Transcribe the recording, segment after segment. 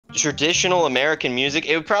Traditional American music,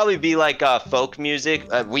 it would probably be like folk music.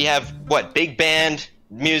 We have what, big band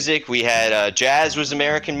music. We had jazz was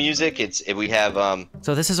American music. We have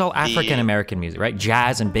So this is all African American music, right?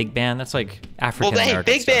 Jazz and big band. That's like African American. Well,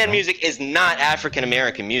 hey, big stuff, band right? music is not African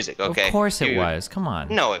American music. Okay. Of course it was. Come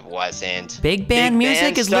on. No, it wasn't. Big band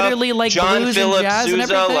music is literally like blues and jazz and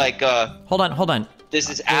everything. Like hold on. This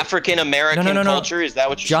is African American culture. Is that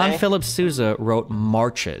what you're saying? John Philip Sousa wrote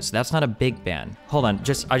marches. That's not a big band. Hold on. I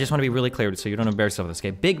just want to be really clear so you don't embarrass yourself with this.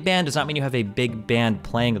 Okay, big band does not mean you have a big band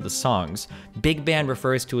playing the songs. Big band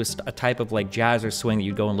refers to a type of like jazz or swing that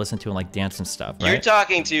you go and listen to and like dance and stuff. Right? You're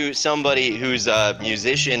talking to somebody who's a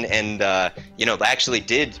musician and you know, actually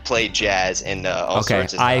did play jazz and all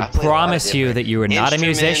sorts of stuff. I promise you that you are not a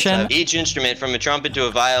musician. Each instrument, from a trumpet to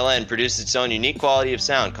a violin, produces its own unique quality of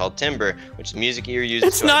sound called timbre, which is music ear uses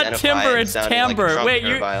it's to not identify timbre, it it's sounding timbre. like a Wait,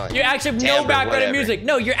 trumpet or a violin. you actually have Timbre, no background whatever. in music.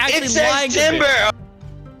 No, you're actually It says lying to me. timbre.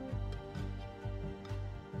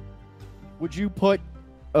 Would you put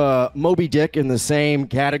Moby Dick in the same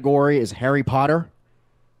category as Harry Potter?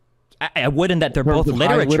 I wouldn't. That they're both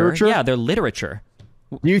literature. Yeah, they're literature.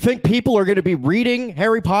 Do you think people are going to be reading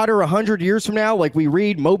Harry Potter 100 years from now like we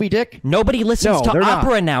read Moby Dick? Nobody listens to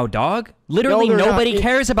opera now, dog. Literally, nobody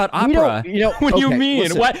cares about opera. What do you mean?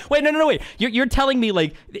 Listen. What? Wait, no. Wait. You're telling me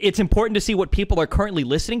like it's important to see what people are currently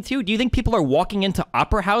listening to? Do you think people are walking into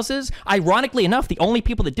opera houses? Ironically enough, the only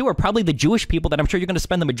people that do are probably the Jewish people that I'm sure you're going to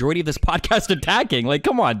spend the majority of this podcast attacking. Like,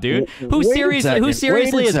 come on, dude. Who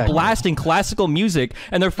seriously is blasting classical music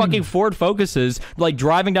and their fucking Ford Focuses like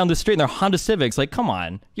driving down the street in their Honda Civics? Like, come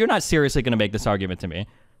on. You're not seriously going to make this argument to me.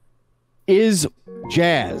 Is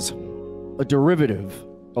jazz a derivative,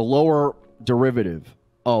 a lower derivative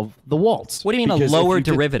of the waltz? What do you mean a lower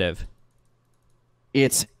derivative?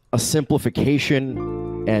 It's a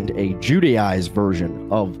simplification and a Judaized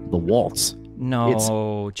version of the waltz. No, it's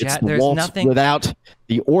the there's waltz nothing without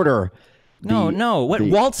the order. No.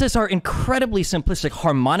 Waltzes are incredibly simplistic,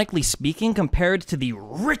 harmonically speaking, compared to the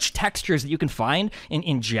rich textures that you can find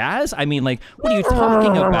in jazz. I mean, like, what are you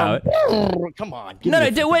talking about? Come on.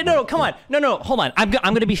 No, come on. No, hold on. I'm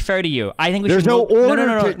going to be fair to you. I think we there's should... no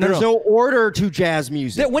order. There's no order to jazz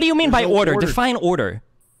music. What do you mean by order? Define order.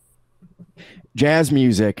 Jazz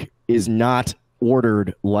music is not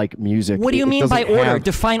ordered like music. What do you mean by order?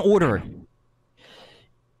 Define order.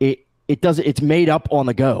 It doesn't. It's made up on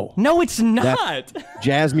the go. No, it's not.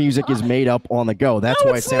 Jazz music is made up on the go. That's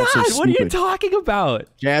why it sounds so stupid. What are you talking about?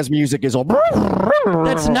 Jazz music is all.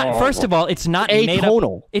 That's not. First of all, it's not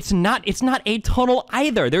atonal. It's not atonal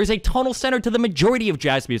either. There's a tonal center to the majority of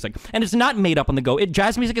jazz music, and it's not made up on the go.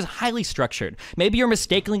 Jazz music is highly structured. Maybe you're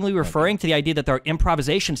mistakenly referring to the idea that there are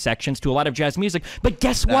improvisation sections to a lot of jazz music, but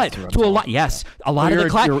guess what? To a lot, yes, a lot of the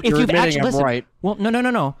class. If you've actually listened, right. Well,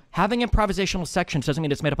 no. Having improvisational sections doesn't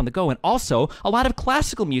mean it's made up on the go. And also, a lot of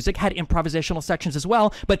classical music had improvisational sections as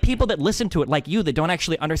well, but people that listen to it, like you, that don't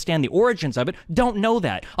actually understand the origins of it, don't know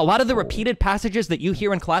that. A lot of the repeated passages that you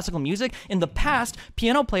hear in classical music, in the past,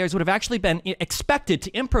 piano players would have actually been expected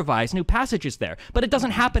to improvise new passages there. But it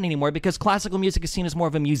doesn't happen anymore because classical music is seen as more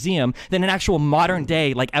of a museum than an actual modern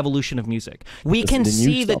day, like, evolution of music. We can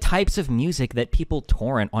see the types of music that people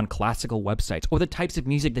torrent on classical websites, or the types of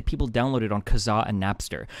music that people downloaded on Kazaa and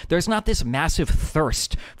Napster. There's not this massive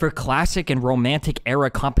thirst for classic and romantic era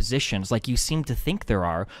compositions like you seem to think there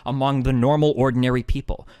are among the normal, ordinary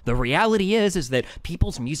people. The reality is that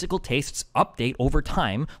people's musical tastes update over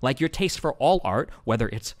time, like your taste for all art, whether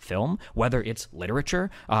it's film, whether it's literature,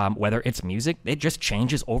 whether it's music, it just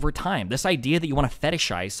changes over time. This idea that you want to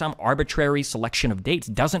fetishize some arbitrary selection of dates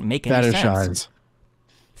doesn't make any sense.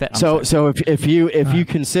 So if you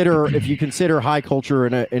consider high culture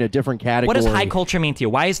in a different category, what does high culture mean to you?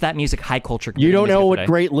 Why is that music high culture? You don't know what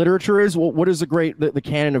great literature is? What is the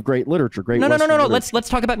canon of great litture? No. Let's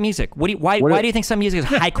talk about music. Why do you think some music is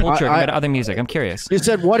high culture compared to other music? I'm curious. You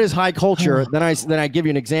said what is high culture? then I give you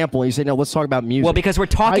an example. And you say no. Let's talk about music. Well, because we're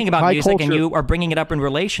talking about music, and you are bringing it up in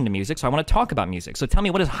relation to music, so I want to talk about music. So tell me,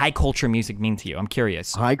 what does high culture music mean to you? I'm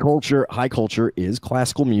curious. High culture is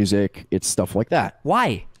classical music. It's stuff like that.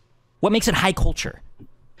 Why? What makes it high culture?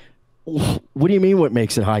 What do you mean? What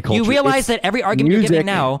makes it high culture? You realize that every argument you're giving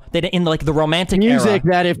now, that in like the romantic music,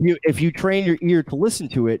 era, that if you train your ear to listen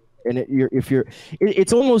to it, and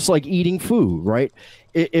it's almost like eating food, right?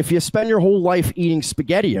 If you spend your whole life eating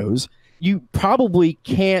SpaghettiOs, you probably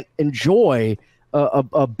can't enjoy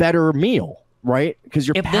a better meal, right? Because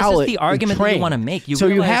your palate. If this is the argument that you want to make,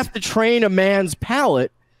 you have to train a man's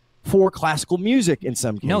palate for classical music in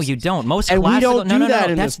some cases. No, you don't. Most and classical, we don't do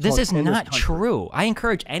that in this is not true. I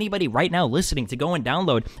encourage anybody right now listening to go and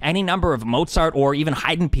download any number of Mozart or even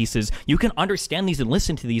Haydn pieces. You can understand these and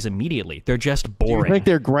listen to these immediately. They're just boring. Do you think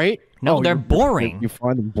they're great? No, they're boring. You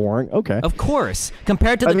find them boring? Okay. Of course.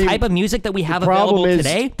 Compared to the type of music that we have available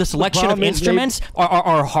today, the selection of instruments,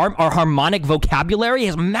 our harmonic vocabulary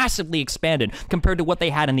has massively expanded compared to what they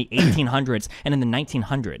had in the 1800s and in the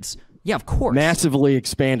 1900s. Yeah, of course. Massively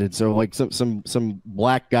expanded. So like some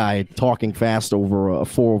black guy talking fast over a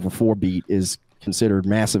 4/4 beat is considered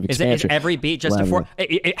massive expansion. Is every beat just a 4?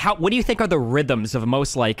 What do you think are the rhythms of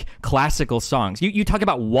most like classical songs? You talk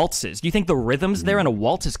about waltzes. Do you think the rhythms there in a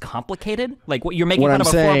waltz is complicated? Like what you're making fun of a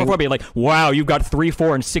 4/4 beat? Like, wow, you've got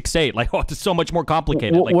 3/4 and 6/8. Like, oh, it's so much more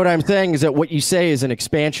complicated. What I'm saying is that what you say is an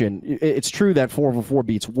expansion. It's true that 4/4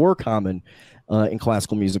 beats were common in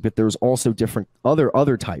classical music, but there's also different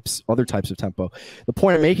other types of tempo. The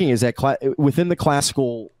point I'm making is that within the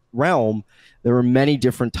classical realm, there are many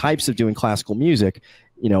different types of doing classical music.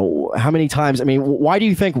 You know, how many times? I mean, why do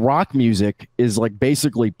you think rock music is like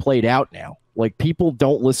basically played out now? Like people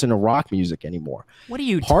don't listen to rock music anymore. What are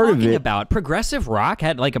you talking about? Progressive rock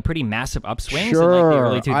had like a pretty massive upswing in like the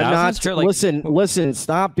early 2000s. I'm not, listen,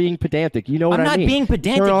 stop being pedantic. You know what I mean? I'm not being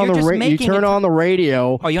pedantic. You turn on the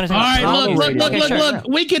radio. Oh, you understand? All right, look.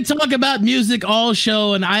 We can talk about music all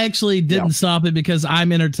show, and I actually didn't stop it because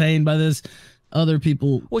I'm entertained by this. Other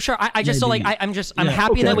people. Well, sure. I just I'm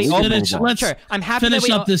happy that we opened. Sure. I'm happy finish that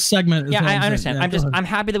we up this segment. Yeah, I understand. I'm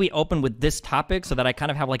happy that we opened with this topic so that I kind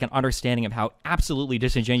of have like an understanding of how absolutely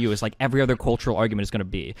disingenuous like every other cultural argument is going to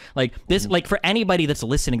be. Like this, like for anybody that's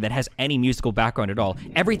listening that has any musical background at all,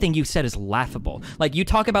 everything you said is laughable. Like you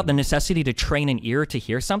talk about the necessity to train an ear to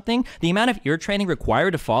hear something. The amount of ear training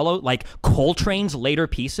required to follow like Coltrane's later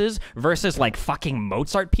pieces versus like fucking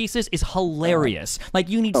Mozart pieces is hilarious. Like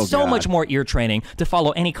you need so much more ear training to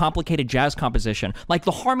follow any complicated jazz composition. Like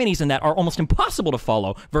the harmonies in that are almost impossible to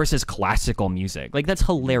follow versus classical music. Like that's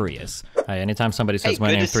hilarious. Anytime somebody says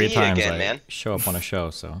my name 3 times, I show up on a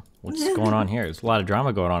show. So what's going on here? There's a lot of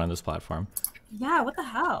drama going on in this platform. Yeah, what the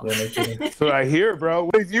hell? So I hear, bro.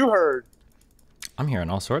 What have you heard? I'm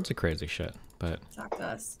hearing all sorts of crazy shit, but talk to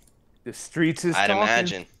us. The streets is I'd talking.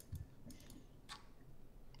 imagine.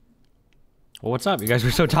 Well, what's up? You guys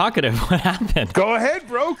were so talkative. What happened? Go ahead,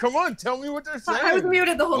 bro. Come on. Tell me what they're saying. I was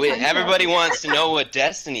muted the whole time. Everybody wants to know what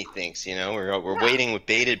Destiny thinks, you know? We're waiting with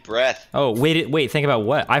bated breath. Oh, wait, think about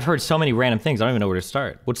what? I've heard so many random things. I don't even know where to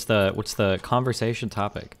start. What's the conversation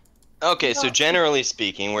topic? Okay, so generally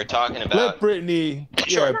speaking, we're talking about... Let Brittany...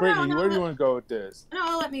 Yeah, Brittany, where do you want to go with this?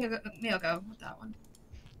 No, let me go with that one.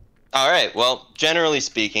 All right, well, generally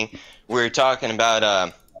speaking, we're talking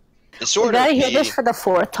about Did I hear this for the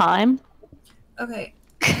 4th time? Okay.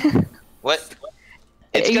 What?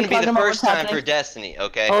 It's going to be the first time for Destiny,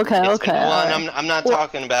 okay? Okay. Well, I'm not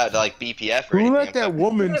talking about like BPF or anything. Who let that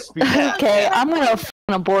woman speak? Okay, I'm going to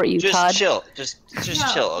abort you, just Todd. Chill. Just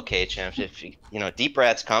chill, okay, champ? If you deep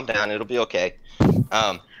breaths, calm down, it'll be okay.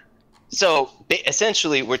 So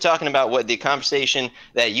essentially, we're talking about what the conversation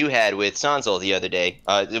that you had with Sanzel the other day.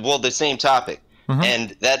 Well, the same topic.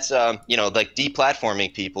 And that's like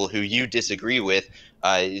deplatforming people who you disagree with.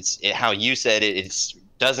 How you said it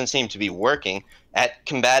doesn't seem to be working at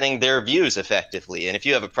combating their views effectively. And if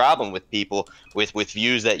you have a problem with people with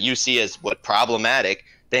views that you see as problematic,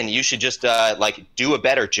 then you should just do a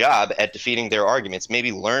better job at defeating their arguments.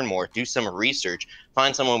 Maybe learn more, do some research,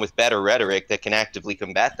 find someone with better rhetoric that can actively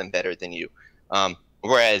combat them better than you.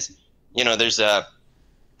 Whereas, there's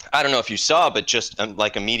I don't know if you saw, but just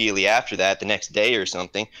like immediately after that, the next day or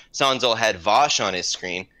something, Sanzel had Vosh on his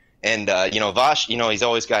screen. And, Vosh, he's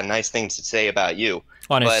always got nice things to say about you.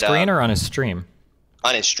 On his screen or on his stream?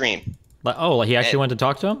 On his stream. Oh, he actually went to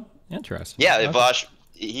talk to him? Interesting. Yeah, okay.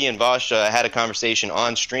 He and Vosh had a conversation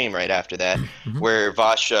on stream right after that, where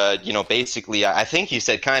Vosh, basically, I think he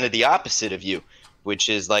said kind of the opposite of you, which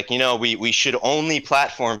is like, we should only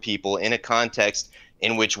platform people in a context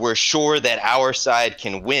in which we're sure that our side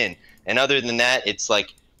can win. And other than that, it's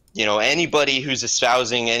like, anybody who's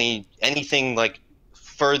espousing anything like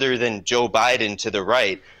further than Joe Biden to the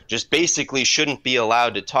right just basically shouldn't be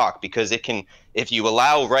allowed to talk, because if you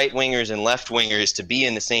allow right-wingers and left-wingers to be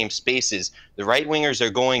in the same spaces, the right-wingers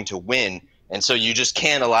are going to win, and so you just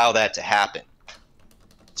can't allow that to happen.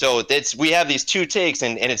 So we have these two takes,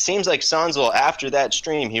 and it seems like Sanzel, after that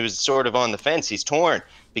stream, he was sort of on the fence. He's torn,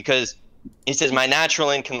 because he says, my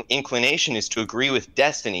natural inclination is to agree with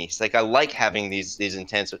Destiny. It's like, I like having these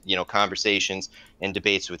intense conversations and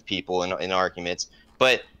debates with people and arguments.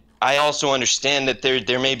 But I also understand that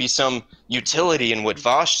there may be some utility in what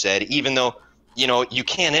Vosh said, even though you know, you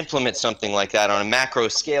can't implement something like that on a macro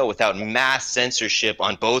scale without mass censorship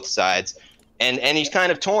on both sides, and he's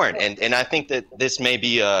kind of torn, and I think that this may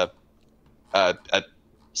be a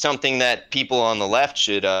something that people on the left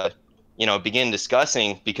should you know, begin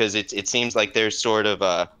discussing, because it seems like there's sort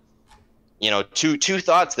of you know, two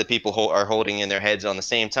thoughts that people are holding in their heads on the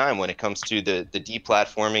same time when it comes to the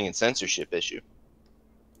deplatforming and censorship issue.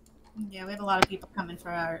 Yeah, we have a lot of people coming for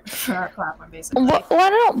our platform, basically. Why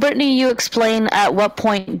don't, Brittany, you explain at what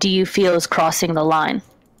point do you feel is crossing the line?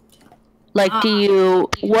 Like,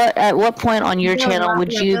 at what point on your channel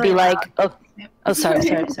would you be like, oh, sorry.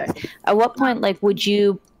 At what point, like, would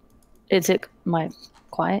you, is it, am I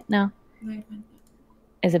quiet now?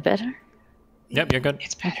 Is it better? Yep, you're good.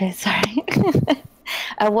 Okay, sorry.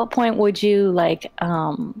 At what point would you, like,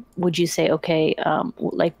 would you say, okay,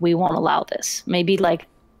 like, we won't allow this? Maybe, like,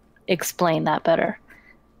 explain that better.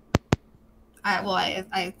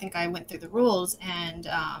 I think I went through the rules, and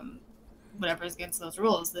whatever is against those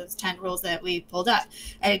rules, those 10 rules that we pulled up.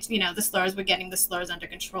 You know, the slurs, we're getting the slurs under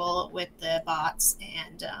control with the bots,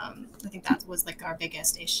 and I think that was like our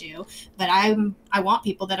biggest issue. But I want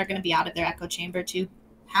people that are going to be out of their echo chamber to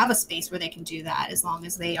have a space where they can do that, as long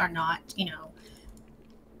as they are not, you know,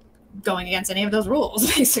 going against any of those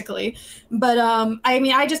rules, basically. But I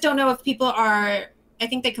mean, I just don't know if people are, I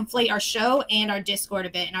think they conflate our show and our Discord a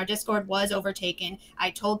bit, and our Discord was overtaken. I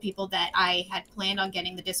told people that I had planned on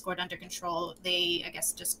getting the Discord under control. I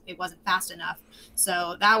guess just, it wasn't fast enough.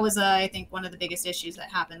 So that was, I think, one of the biggest issues that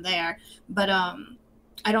happened there. But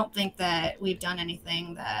I don't think that we've done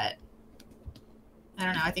anything that, I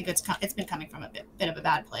don't know. I think it's been coming from a bit of a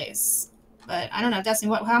bad place. But I don't know,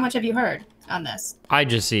 Destiny, how much have you heard on this? I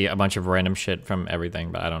just see a bunch of random shit from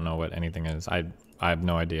everything, but I don't know what anything is. I have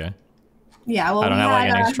no idea. Yeah, well, I don't have like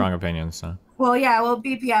any strong opinions. So. Well, yeah, well,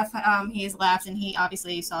 BPF, he's left, and he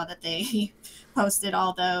obviously saw that they posted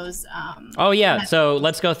all those. Oh yeah, so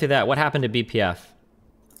let's go through that. What happened to BPF?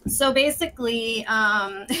 So basically,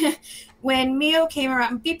 when Mayo came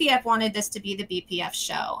around, BPF wanted this to be the BPF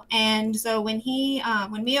show, and so when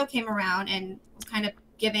Mayo came around and was kind of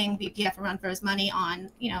giving BPF a run for his money on,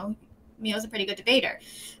 you know, Mayo's a pretty good debater,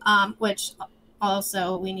 which.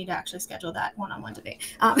 Also, we need to actually schedule that one-on-one debate.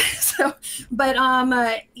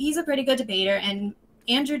 He's a pretty good debater, and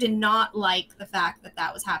Andrew did not like the fact that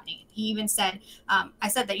that was happening. He even said, I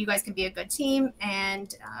said that you guys could be a good team,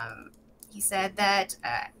 and he said that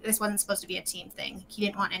this wasn't supposed to be a team thing. He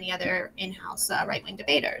didn't want any other in-house right-wing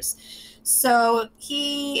debaters. So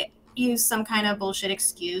he used some kind of bullshit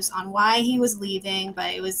excuse on why he was leaving,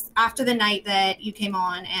 but it was after the night that you came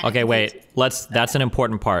on. And okay, wait. That's an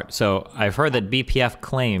important part. So I've heard that BPF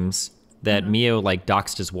claims that Mayo like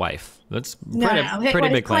doxed his wife. That's pretty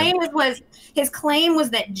big claim. His claim was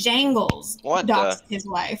that Jangles doxed his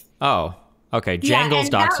wife. Oh, okay. Jangles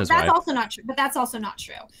doxed his wife. That's also not true. But that's also not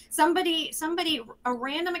true. Somebody, a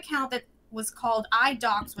random account that was called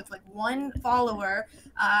iDocs with like one follower,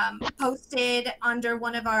 posted under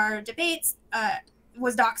one of our debates,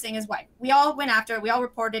 was doxing his wife. We all went after it. We all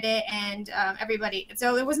reported it, and everybody.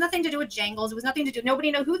 So it was nothing to do with Jangles. It was nothing to do. Nobody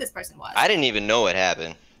knew who this person was. I didn't even know what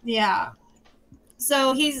happened. Yeah.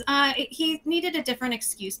 So he needed a different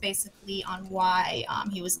excuse basically on why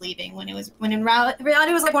he was leaving, when in reality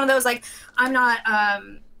it was like one of those like, I'm not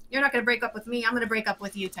you're not going to break up with me, I'm going to break up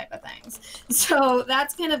with you type of things. So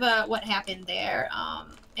that's kind of what happened there.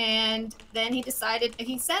 And then he said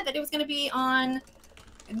that it was going to be on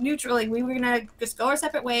neutral, like we were going to just go our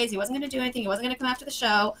separate ways. He wasn't going to do anything. He wasn't going to come after the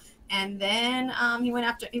show. And then he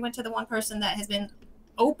went to the one person that has been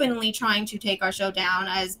openly trying to take our show down,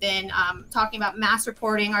 has been talking about mass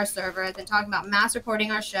reporting our server, has been talking about mass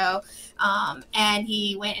reporting our show, and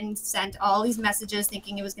he went and sent all these messages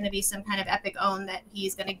thinking it was going to be some kind of epic own that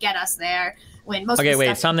he's going to get us there, when most okay,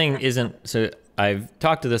 wait, something isn't, so I've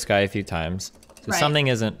talked to this guy a few times, so right.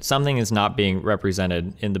 something is not being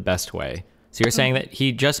represented in the best way. So you're saying that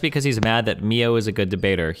he, just because he's mad that Mayo is a good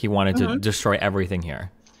debater, he wanted to destroy everything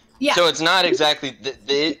here. Yeah. So it's not exactly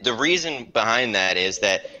the reason behind that is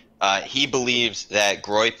that he believes that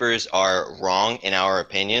Groypers are wrong in our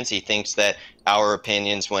opinions. He thinks that our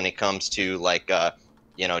opinions when it comes to like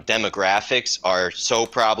demographics are so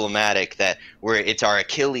problematic that it's our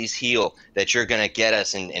Achilles heel that you're gonna get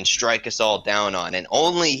us and strike us all down on. And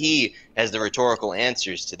only he has the rhetorical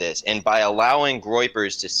answers to this. And by allowing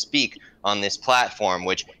Groypers to speak on this platform,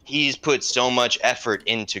 which he's put so much effort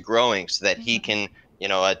into growing so that he can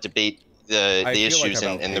debate the issues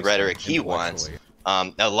and the rhetoric he wants.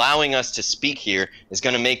 allowing us to speak here is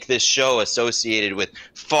going to make this show associated with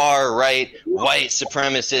far-right white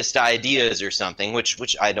supremacist ideas or something,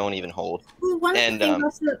 which I don't even hold. Well, one of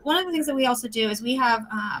the things that we also do is we have,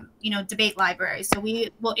 debate libraries. So we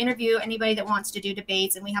will interview anybody that wants to do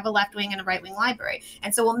debates, and we have a left-wing and a right-wing library.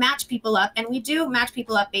 And so we'll match people up, and we do match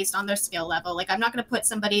people up based on their skill level. Like, I'm not going to put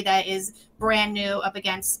somebody that is brand new up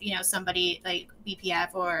against, somebody like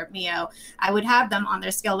BPF or Mayo. I would have them on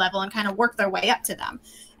their skill level and kind of work their way up to them.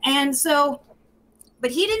 And so,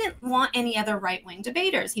 but he didn't want any other right-wing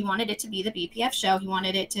debaters. He wanted it to be the BPF show. He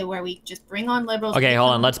wanted it to where we just bring on liberals. Okay,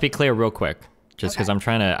 hold on. Let's be clear real quick. Just because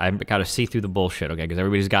I've got to see through the bullshit, okay? Because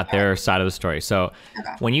everybody's got their side of the story. So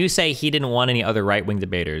when you say he didn't want any other right-wing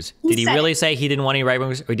debaters, did he really say he didn't want any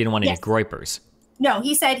right-wingers, or he didn't want any Groypers? No,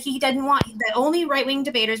 he said he didn't want, the only right-wing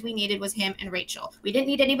debaters we needed was him and Rachel. We didn't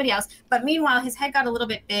need anybody else. But meanwhile, his head got a little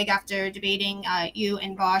bit big after debating you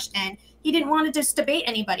and Bosch, and he didn't want to just debate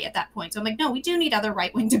anybody at that point. So I'm like, no, we do need other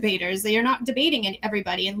right-wing debaters. They are not debating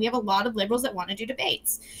everybody, and we have a lot of liberals that want to do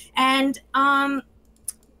debates. And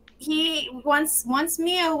he once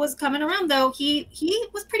Mio was coming around, though, he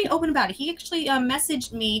was pretty open about it. He actually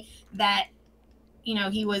messaged me that,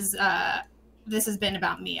 he was this has been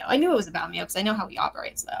about Mio. I knew it was about Mio because I know how he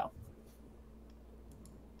operates, though.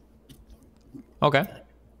 Okay.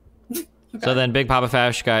 So then Big Papa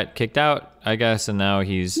Fash got kicked out, I guess, and now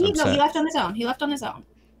he's upset. No, he left on his own. He left on his own.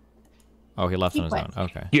 Oh, he left on his own.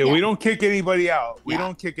 Okay. Yeah, we don't kick anybody out. We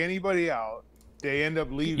don't kick anybody out. They end up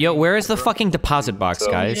leaving. Yo, where is the fucking deposit box,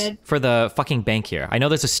 guys? For the fucking bank here. I know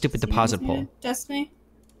there's a stupid deposit pool. Destiny?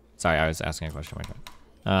 Sorry, I was asking a question.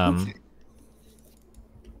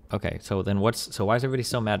 Okay, so then why is everybody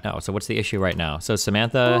so mad now? So what's the issue right now? So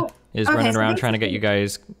Samantha is running around trying to get you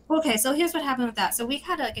guys. Okay, so here's what happened with that. So we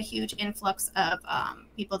had a huge influx of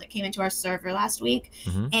people that came into our server last week,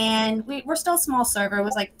 and we're still a small server. It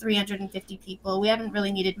was like 350 people. We haven't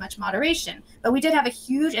really needed much moderation, but we did have a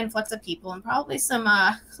huge influx of people, and probably some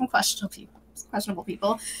questionable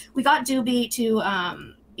people. We got Doobie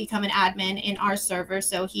to become an admin in our server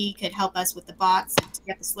so he could help us with the bots and to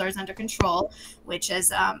get the slurs under control, which has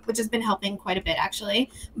been helping quite a bit, actually.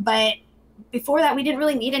 But before that, we didn't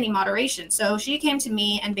really need any moderation. So she came to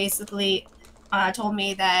me and basically told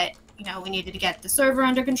me that we needed to get the server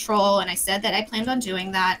under control, and I said that I planned on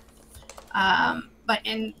doing that. But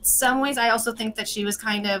in some ways, I also think that she was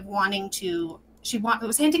kind of wanting to.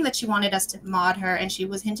 Was hinting that she wanted us to mod her, and she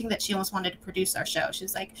was hinting that she almost wanted to produce our show. She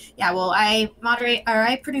was like, yeah, well, I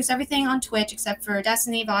produce everything on Twitch except for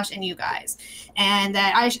Destiny, Vosh, and you guys. And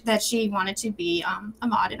that she wanted to be a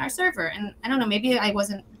mod in our server. And I don't know, maybe I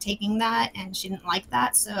wasn't taking that and she didn't like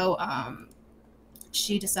that. So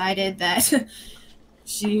she decided that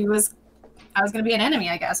I was going to be an enemy,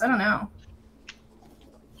 I guess. I don't know.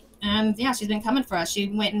 And yeah, she's been coming for us. She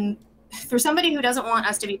went and, for somebody who doesn't want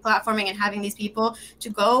us to be platforming and having these people to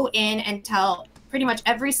go in and tell pretty much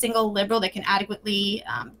every single liberal that can adequately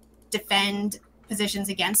defend positions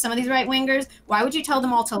against some of these right-wingers, why would you tell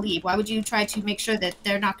them all to leave? Why would you try to make sure that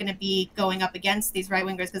they're not going to be going up against these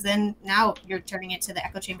right-wingers? Because then now you're turning it to the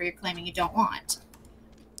echo chamber you're claiming you don't want.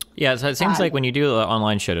 Yeah, so it seems like when you do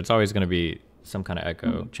online shit, it's always going to be some kind of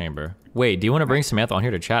echo chamber. Wait, do you want to bring Samantha on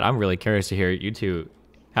here to chat? I'm really curious to hear you two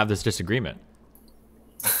have this disagreement.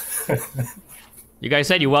 You guys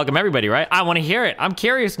said you welcome everybody, right? I want to hear it. I'm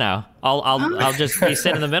curious now. I'll just be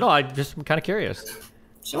sitting in the middle. I'm kind of curious.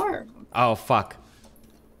 Sure. Oh fuck.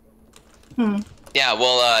 Yeah,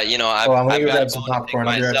 well, I've got some popcorn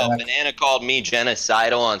myself. Banana called me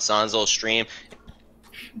genocidal on Sanzo's stream.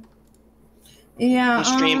 Yeah.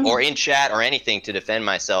 Stream or in chat or anything to defend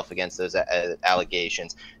myself against those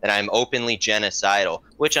allegations that I'm openly genocidal,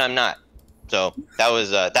 which I'm not. So that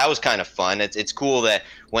was kind of fun. It's cool that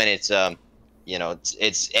when it's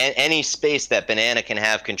it's any space that Banana can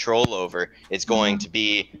have control over, it's going to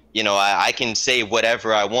be, I can say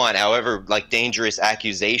whatever I want, however like dangerous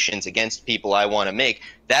accusations against people I want to make.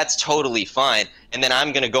 That's totally fine. And then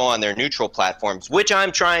I'm going to go on their neutral platforms, which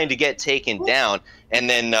I'm trying to get taken down, and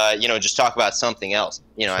then just talk about something else.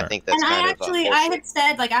 Sure. I think that's I had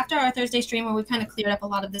said, like, after our Thursday stream where we kind of cleared up a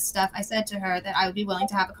lot of this stuff, I said to her that I would be willing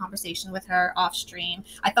to have a conversation with her off stream.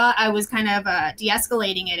 I thought I was kind of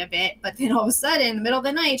de-escalating it a bit, but then all of a sudden, in the middle of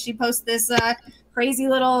the night, she posts this crazy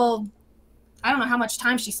little, I don't know how much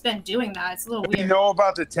time she spent doing that. It's a little weird. You know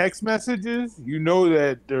about the text messages? You know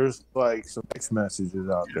that there's like some text messages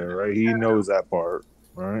out there, right? He knows that part,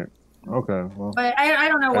 right? Okay, well. But I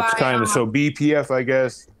don't know why. That's kind of, so BPF, I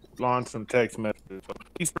guess, launched some text messages. So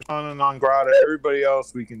he's persona non grata. Everybody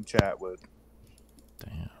else we can chat with.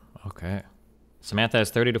 Damn, okay. Samantha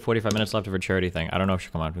has 30 to 45 minutes left of her charity thing. I don't know if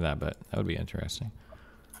she'll come on for that, but that would be interesting.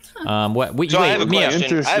 Wait, I have a Mia.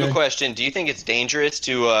 question. I have a question. Do you think it's dangerous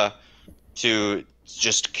to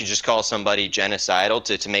just call somebody genocidal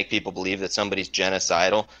to make people believe that somebody's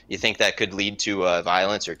genocidal? You think that could lead to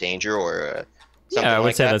violence or danger or something I would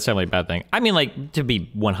like say that? that's definitely a bad thing. I mean, like, to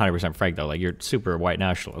be 100% frank though, like, you're super white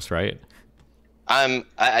nationalist, right?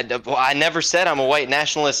 I never said I'm a white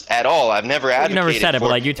nationalist at all. I've never advocated. You never said it, but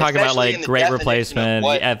like you talk about like great replacement,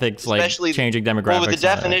 what, ethics, like changing demographics. Well, with the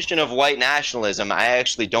definition of white nationalism, I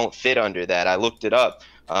actually don't fit under that. I looked it up,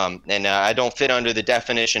 and I don't fit under the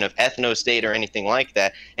definition of ethno-state or anything like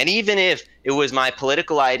that. And even if it was my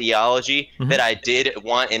political ideology that I did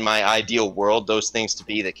want in my ideal world those things to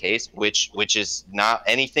be the case, which is not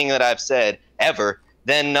anything that I've said ever,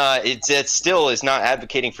 then it still is not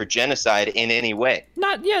advocating for genocide in any way.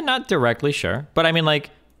 Not directly, sure. But I mean, like,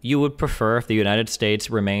 you would prefer if the United States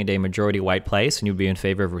remained a majority white place, and you'd be in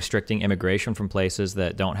favor of restricting immigration from places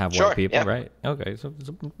that don't have white people, right? Okay, so it's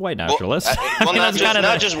a white nationalist. Well,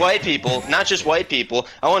 not just white people. Not just white people.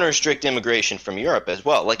 I want to restrict immigration from Europe as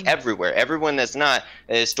well, like everywhere. Everyone that's not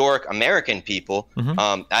historic American people.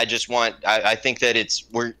 I think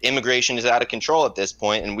that immigration is out of control at this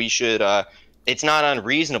point, and we should. It's not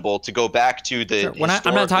unreasonable to go back to the. Sure.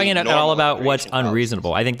 I'm not talking at all about what's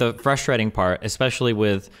unreasonable. I think the frustrating part, especially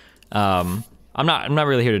with, I'm not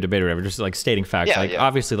really here to debate or whatever. Just like stating facts.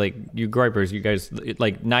 Obviously, like you Groypers, you guys,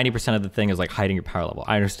 like 90% of the thing is like hiding your power level.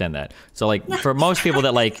 I understand that. So like for most people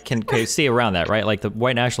that like can see around that, right? Like the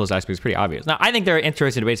white nationalist aspect is pretty obvious. Now I think there are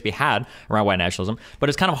interesting debates to be had around white nationalism, but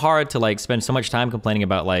it's kind of hard to like spend so much time complaining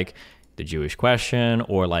about like the Jewish question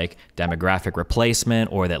or like demographic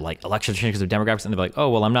replacement or that like election changes of demographics, and they're like, oh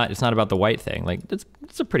well, it's not about the white thing. Like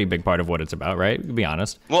it's a pretty big part of what it's about, right? To be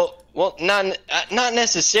honest. Well, not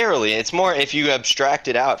necessarily. It's more if you abstract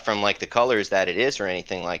it out from like the colors that it is or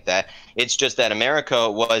anything like that. It's just that America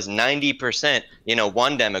was 90%,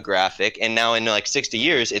 one demographic, and now in like 60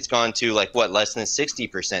 years, it's gone to like less than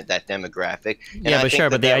 60% that demographic. And yeah, I but think sure,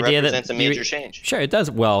 but the idea represents a major change. Sure, it does.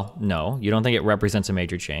 Well, no, you don't think it represents a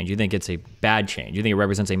major change. You think it's a bad change. You think it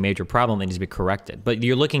represents a major problem that needs to be corrected. But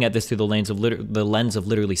you're looking at this through the lens of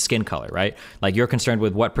literally skin color, right? Like you're concerned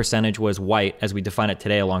with what percentage was white as we define it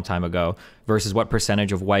today a long time ago versus what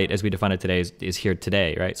percentage of white as we define it today is here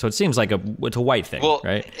today, right? So it seems like it's a white thing,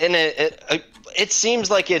 right? And it seems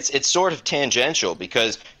like it's sort of tangential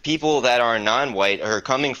because people that are non-white are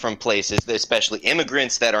coming from places, especially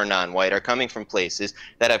immigrants that are non-white, are coming from places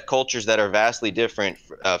that have cultures that are vastly different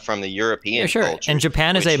from the European culture. And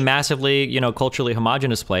Japan is a massively, culturally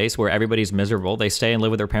homogenous place where everybody's miserable. They stay and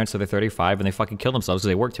live with their parents till they're 35 and they fucking kill themselves because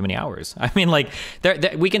they work too many hours. I mean, like,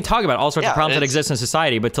 we can talk about all sorts of problems that exist in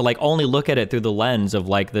society, but to like only look at it through the lens of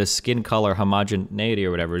like the skin color homogeneity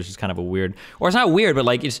or whatever is just kind of a weird, or it's not weird, but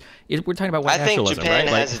like we're talking about white nationalism, Japan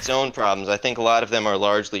right? has its own problems. I think a lot of them are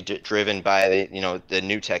largely driven by the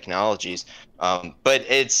new technologies. But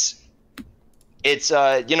it's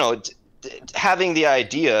having the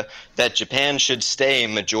idea that Japan should stay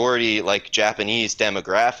majority like Japanese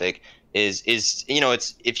demographic is it's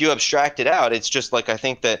if you abstract it out, it's just like I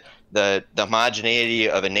think that the homogeneity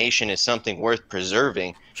of a nation is something worth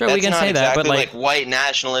preserving. Sure, That's we can not say exactly that, but like white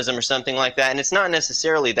nationalism or something like that. And it's not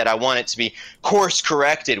necessarily that I want it to be course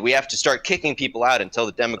corrected. We have to start kicking people out until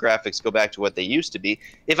the demographics go back to what they used to be.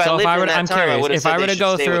 If I lived in that time, I would have said they should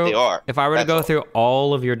stay what they are. If I were to go through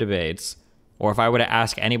all of your debates, or if I were to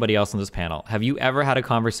ask anybody else on this panel, have you ever had a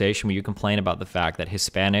conversation where you complain about the fact that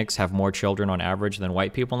Hispanics have more children on average than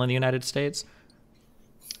white people in the United States?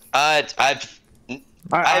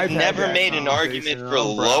 I've never made an argument for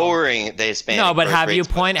lowering the Hispanic. No, but have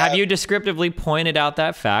you descriptively pointed out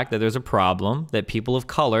that fact that there's a problem that people of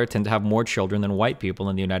color tend to have more children than white people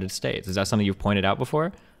in the United States? Is that something you've pointed out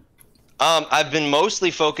before? I've been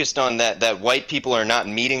mostly focused on that white people are not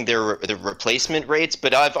meeting their replacement rates,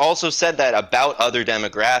 but I've also said that about other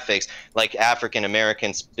demographics, like African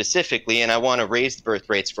Americans specifically, and I want to raise the birth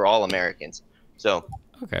rates for all Americans. So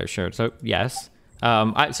okay, sure. So yes. So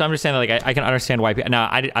I'm just saying that, like, I can understand why people. Now,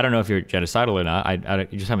 I don't know if you're genocidal or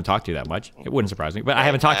not. You just haven't talked to you that much. It wouldn't surprise me, but I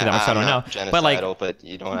haven't talked to you that much, so I don't know. Genocidal, but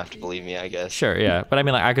you don't have to believe me, I guess. Sure, yeah. But I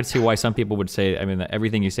mean, like, I could see why some people would say. I mean,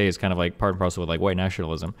 everything you say is kind of like part and parcel with like white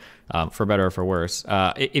nationalism, for better or for worse.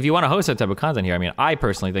 If you want to host that type of content here, I mean, I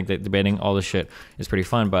personally think that debating all this shit is pretty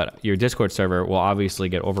fun. But your Discord server will obviously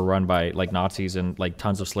get overrun by like Nazis and like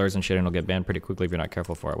tons of slurs and shit, and it'll get banned pretty quickly if you're not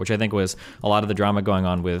careful for it. Which I think was a lot of the drama going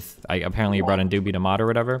on with. Apparently, you brought in Doobie to mod or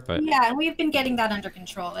whatever. But yeah, and we've been getting that under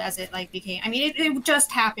control as it like became. I mean, it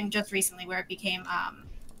just happened just recently where it became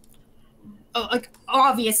like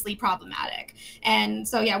obviously problematic. And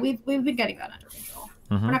so yeah, we've been getting that under control.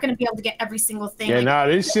 We're not going to be able to get every single thing. Yeah, like, nah,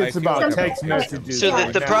 this shit's about text messages.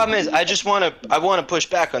 So the problem is, I want to push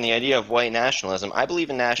back on the idea of white nationalism. I believe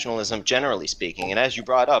in nationalism generally speaking, and as you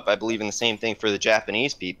brought up, I believe in the same thing for the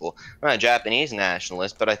Japanese people. I'm not a Japanese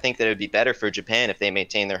nationalist, but I think that it would be better for Japan if they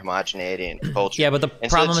maintain their homogeneity and culture. Yeah, but the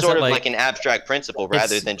problem is that, sort of like an abstract principle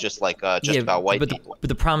rather than just like about white people. But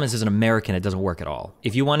the problem is, as an American, it doesn't work at all.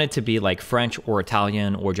 If you want it to be like French or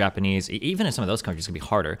Italian or Japanese, even in some of those countries, it can be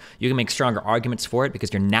harder. You can make stronger arguments for it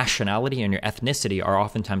because your nationality and your ethnicity are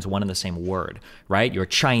oftentimes one and the same word, right? You're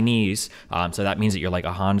Chinese, so that means that you're like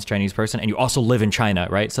a Han's Chinese person, and you also live in China,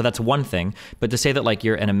 right? So that's one thing. But to say that like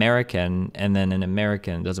you're an American and then an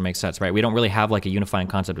American doesn't make sense, right? We don't really have like a unifying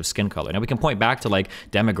concept of skin color. Now we can point back to like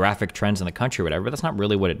demographic trends in the country or whatever, but that's not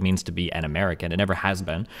really what it means to be an American. It never has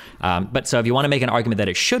been. But so if you want to make an argument that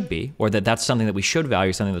it should be, or that that's something that we should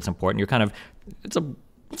value, something that's important, you're kind of, it's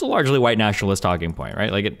a largely white nationalist talking point, right?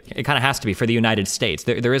 Like it kind of has to be for the United States.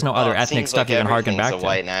 There is no other ethnic stuff you can harken back to. It's a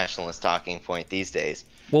white nationalist talking point these days.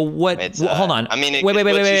 Well, what? Hold on. I mean, wait,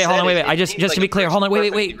 hold on, wait. Just to be clear, hold on,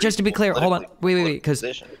 wait. Just to be clear, hold on, wait.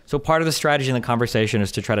 Because so part of the strategy in the conversation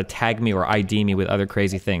is to try to tag me or ID me with other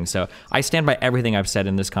crazy things. So I stand by everything I've said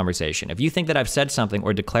in this conversation. If you think that I've said something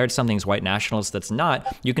or declared something as white nationalist that's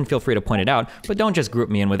not, you can feel free to point it out. But don't just group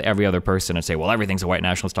me in with every other person and say, well, everything's a white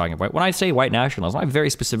nationalist talking point. When I say white nationalism, I very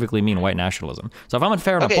specifically mean white nationalism. So if I'm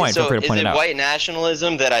unfair on a point, feel free to point it out. Is it white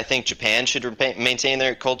nationalism that I think Japan should maintain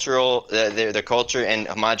their cultural, their culture and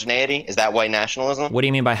homogeneity? Is that white nationalism? What do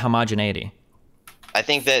you mean by homogeneity? I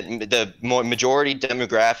think that the majority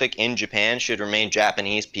demographic in Japan should remain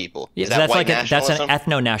Japanese people. Is that white nationalism? That's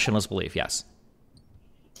an ethno-nationalist belief, yes.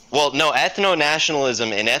 Well, no,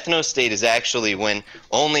 ethno-nationalism and ethno-state is actually when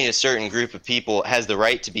only a certain group of people has the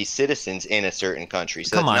right to be citizens in a certain country.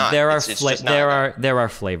 So come on, there are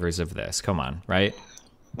flavors of this. Come on, right?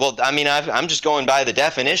 Well, I mean, I'm just going by the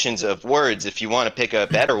definitions of words. If you want to pick a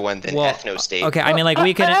better one than ethno-state. Okay, I mean, like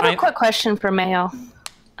we can. I have a quick question for Mayo.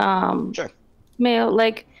 Sure. Mayo,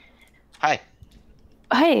 like. Hi.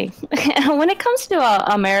 When it comes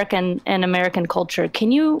to American culture,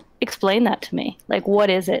 can you explain that to me? Like, what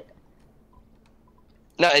is it?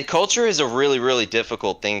 No, culture is a really, really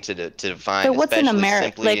difficult thing to define. But what's in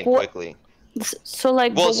America? Simply and quickly. So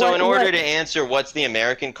like, so in order to answer what's the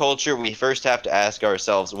American culture, we first have to ask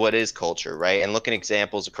ourselves, what is culture, right? And look at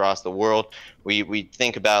examples across the world. We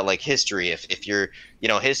think about like history. If you're,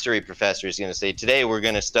 history professor is going to say, today we're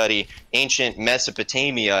going to study ancient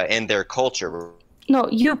Mesopotamia and their culture. No,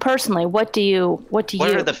 you personally, what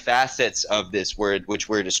are the facets of this word which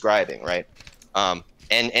we're describing, right?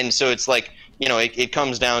 And so it's like, it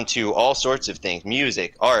comes down to all sorts of things: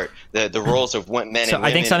 music, art, the roles of men and women. So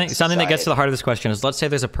I think something that gets to the heart of this question is, let's say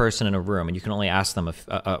there's a person in a room and you can only ask them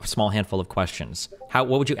a small handful of questions. What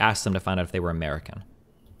would you ask them to find out if they were American?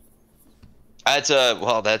 That's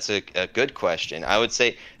a good question. I would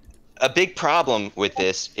say a big problem with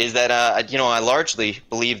this is that I largely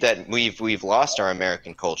believe that we've lost our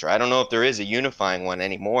American culture. I don't know if there is a unifying one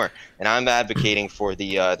anymore, and I'm advocating for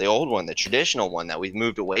the old one, the traditional one that we've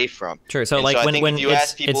moved away from. Sure. So I think if you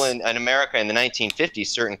ask people in America in the 1950s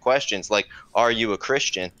certain questions like, "Are you a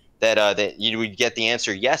Christian?" that you would get the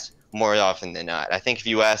answer yes more often than not. I think if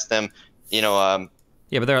you ask them,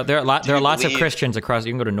 yeah, but there are lots of Christians across.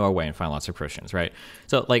 You can go to Norway and find lots of Christians, right?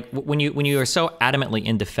 So like when you are so adamantly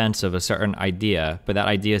in defense of a certain idea, but that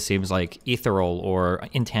idea seems like ethereal or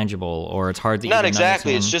intangible, or it's hard to. Not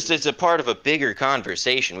exactly. It's a part of a bigger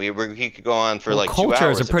conversation. We could go on for like 2 hours.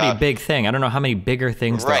 Culture is a pretty big thing. I don't know how many bigger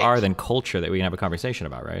things there are than culture that we can have a conversation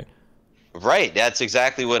about, right? Right. That's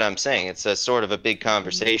exactly what I'm saying. It's a sort of a big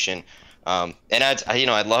conversation. And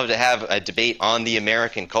I'd love to have a debate on the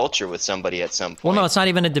American culture with somebody at some point. Well, no, it's not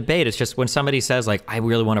even a debate. It's just when somebody says like, I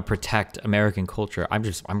really want to protect American culture, I'm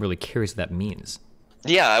really curious what that means.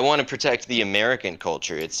 Yeah, I want to protect the American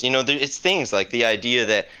culture. It's, it's things like the idea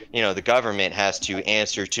that, the government has to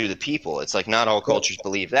answer to the people. It's like not all cultures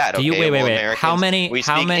believe that. Do you, okay, wait. Americans, how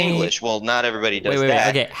many English. Well, not everybody does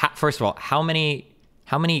that. Okay, first of all, how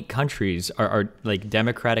many countries are like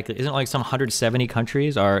democratically? Isn't it like some 170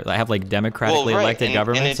 countries have like democratically elected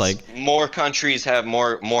governments? And it's more countries have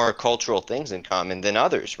more cultural things in common than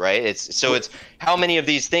others, right? It's how many of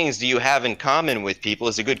these things do you have in common with people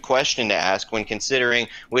is a good question to ask when considering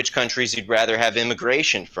which countries you'd rather have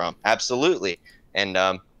immigration from. Absolutely. And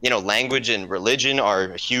language and religion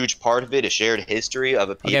are a huge part of it, a shared history of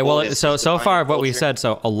a people. Okay, well, so far of what we said,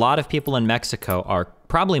 so a lot of people in Mexico are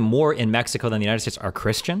probably more in Mexico than the United States are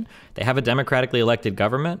Christian. They have a democratically elected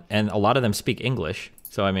government, and a lot of them speak English.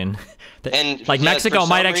 So I mean, and like yet, Mexico for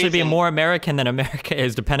might some actually be reason- more American than America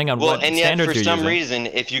is, depending on Well, what and yet standards for you're some using. reason,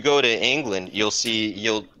 if you go to England, you'll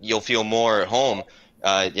feel more at home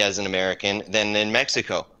as an American than in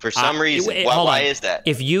Mexico. For some reason, why is that?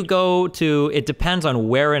 If you go to, it depends on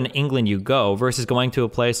where in England you go versus going to a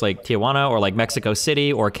place like Tijuana or like Mexico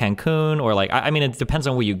City or Cancun or like, I mean, it depends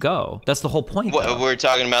on where you go. That's the whole point. We're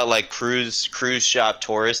talking about like cruise shop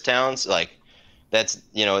tourist towns, like. That's,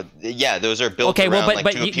 yeah, those are built around, but, like,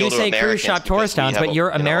 but to you appeal to say Americans cruise shop because tourist we towns, have but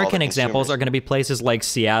your all the American examples consumers. are going to be places like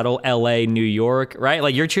Seattle, LA, New York, right?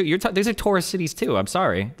 Like these are tourist cities too. I'm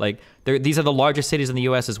sorry. Like these are the largest cities in the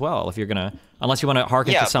U.S. as well. If you're gonna, unless you want to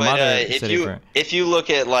harken to some other city. If you look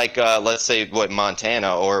at like let's say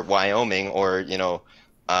Montana or Wyoming or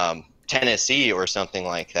Tennessee or something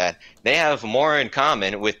like that, they have more in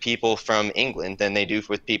common with people from England than they do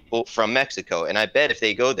with people from Mexico. And I bet if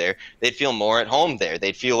they go there, they'd feel more at home there.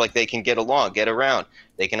 They'd feel like they can get along, get around.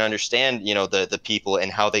 They can understand, the people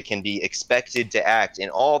and how they can be expected to act in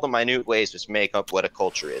all the minute ways which make up what a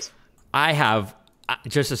culture is. I have,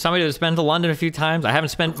 just as somebody that's been to London a few times, I haven't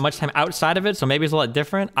spent much time outside of it, so maybe it's a lot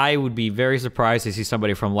different. I would be very surprised to see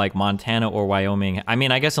somebody from like Montana or Wyoming. I mean,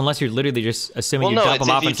 I guess unless you're literally just assuming you dump them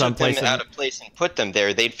off in some place. Them out of place and put them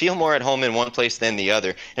there, they'd feel more at home in one place than the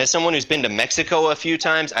other. And as someone who's been to Mexico a few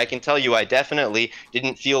times, I can tell you I definitely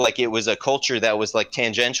didn't feel like it was a culture that was like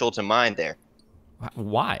tangential to mine there.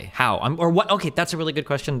 Why? How? Or what? Okay, that's a really good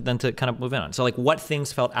question then to kind of move in on. So like what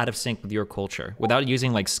things felt out of sync with your culture without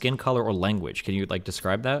using like skin color or language? Can you like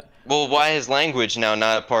describe that? Well, why is language now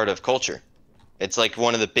not a part of culture? It's like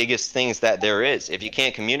one of the biggest things that there is. If you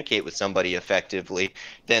can't communicate with somebody effectively,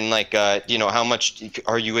 then like, how much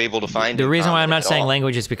are you able to find? The reason why I'm not saying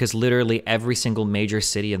language is because literally every single major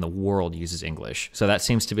city in the world uses English. So that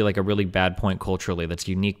seems to be like a really bad point culturally that's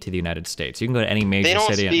unique to the United States. You can go to any major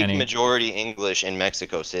city. They don't speak majority English in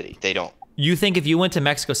Mexico City. They don't. You think if you went to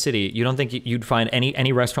Mexico City, you don't think you'd find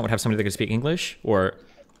any restaurant would have somebody that could speak English? Or...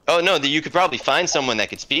 Oh, no, you could probably find someone that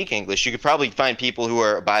could speak English. You could probably find people who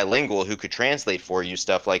are bilingual who could translate for you,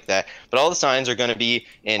 stuff like that. But all the signs are going to be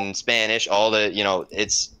in Spanish. All the,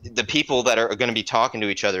 it's the people that are going to be talking to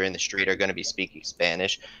each other in the street are going to be speaking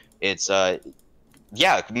Spanish. It's,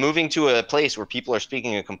 moving to a place where people are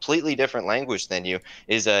speaking a completely different language than you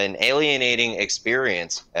is an alienating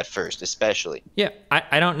experience at first, especially. Yeah,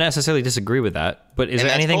 I don't necessarily disagree with that. But is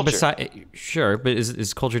there anything besides? Sure, but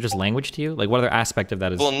is culture just language to you? Like, what other aspect of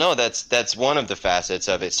that is? Well, no, that's one of the facets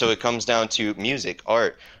of it. So it comes down to music,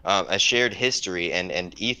 art, a shared history,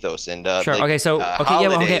 and ethos, and sure. Like, okay. So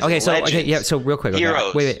So real quick.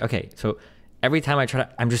 Heroes. Wait. Okay. So every time I try to,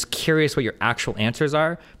 I'm just curious what your actual answers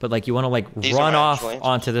are. But like, you want to like run off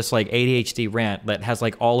onto this like ADHD rant that has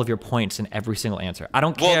like all of your points in every single answer. I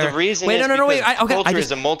don't care. Well, the reason culture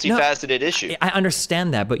is a multifaceted issue. I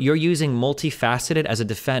understand that, but you're using multifaceted as a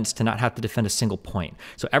defense to not have to defend a single point.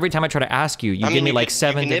 So every time I try to ask you, give me like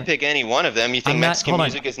seven. You can nitpick any one of them. You think Mexican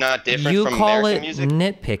music is not different from American music? You call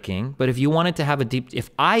it nitpicking, but if you wanted to have a deep,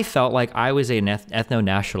 if I felt like I was an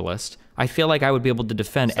ethno-nationalist, I feel like I would be able to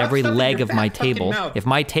defend every leg of my table. If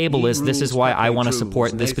my table is, this is why I want to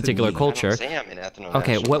support this particular culture.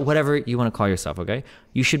 Okay, whatever you want to call yourself, okay?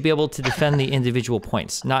 You should be able to defend the individual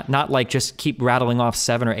points, not like just keep rattling off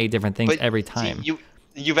 7 or 8 different things every time. See,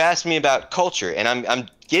 you've asked me about culture, and I'm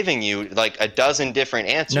giving you like a dozen different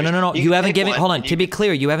answers. No. You haven't given. Hold on. To be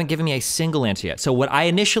clear, you haven't given me a single answer yet. So what I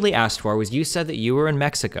initially asked for was you said that you were in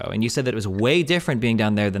Mexico, and you said that it was way different being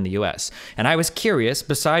down there than the U.S. And I was curious,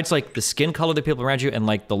 besides like the skin color of the people around you and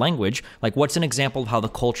like the language, like what's an example of how the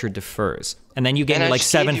culture differs? And then you gave me like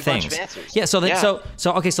 7 things. Yeah. So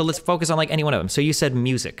let's focus on like any one of them. So you said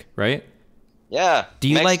music, right? Yeah. Do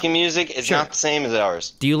you Mexican music is not the same as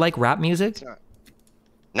ours. Do you like rap music?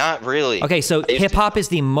 Not really. Okay, so hip hop is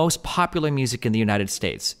the most popular music in the United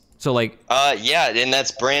States. So like and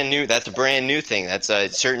that's brand new. That's a brand new thing. That's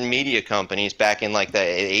certain media companies back in like the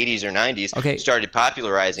 80s or 90s started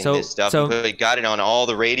popularizing this stuff. They got it on all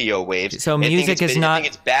the radio waves. So music is not. I think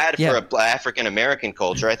it's bad for African American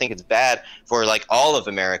culture. I think it's bad for like all of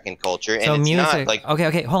American culture. And so it's music. Not, like,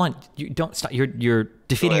 okay, hold on. You don't stop. You're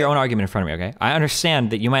defeating your own argument in front of me. Okay, I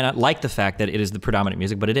understand that you might not like the fact that it is the predominant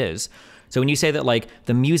music, but it is. So when you say that like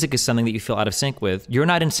the music is something that you feel out of sync with, you're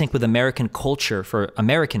not in sync with American culture for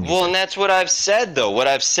American music. Well, and that's what I've said though. What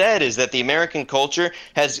I've said is that the American culture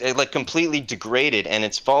has like completely degraded and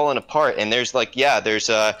it's fallen apart. And there's like, there's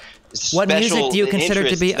what music do you consider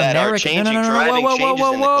to be American? No.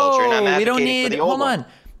 Whoa. We don't need. Hold on.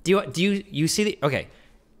 Do you see the? Okay.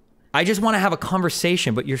 I just want to have a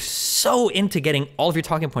conversation, but you're so into getting all of your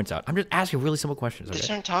talking points out. I'm just asking really simple questions. Okay? These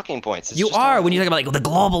aren't talking points. It's You just are when you talk about like the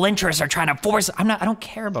global interests are trying to force. I don't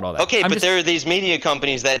care about all that. Okay, but there are these media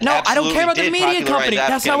companies that No, I don't absolutely care about the did media popularize company.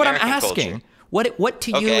 That's not what I'm African-American asking. culture. What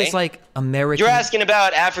to you is like American? You're asking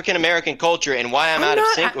about African American culture and why I'm out of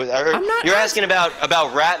sync with. You're asking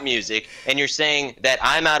about rap music, and you're saying that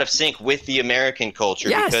I'm out of sync with the American culture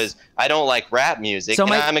because I don't like rap music, and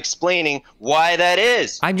I'm explaining why that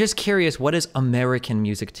is. I'm just curious. What is American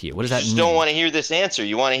music to you? What does that mean? You just don't want to hear this answer.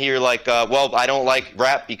 You want to hear like, well, I don't like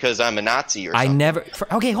rap because I'm a Nazi or something. I never.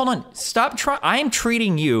 Okay, hold on. Stop. I am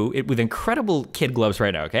treating you with incredible kid gloves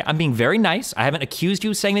right now. Okay, I'm being very nice. I haven't accused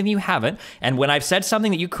you of saying anything you haven't. And when I've said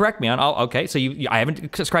something that you correct me on, okay. So I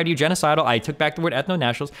haven't ascribed you genocidal. I took back the word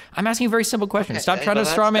ethno-nationalist. I'm asking you very simple questions. Okay, Stop trying to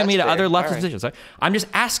strawman me to other leftist positions. Right. I'm just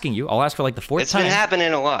asking you. I'll ask for like the fourth time. It's been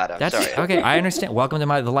happening a lot. I'm sorry. Okay. I understand. Welcome to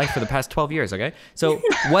the life for the past 12 years. Okay. So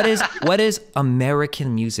what is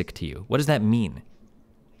American music to you? What does that mean?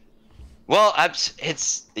 Well, that's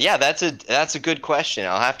a good question.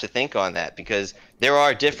 I'll have to think on that because there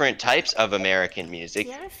are different types of American music,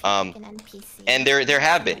 and there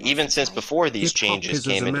have been even since before these changes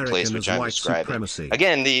came into place, which I'm describing.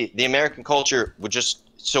 Again, the American culture would just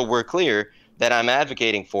so we're clear that I'm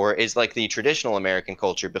advocating for is like the traditional American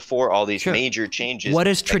culture before all these major changes. What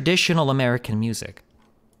is traditional American music?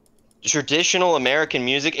 Traditional American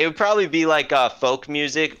music, it would probably be like folk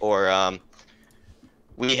music or.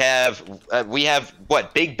 We have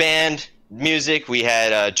what big band music. We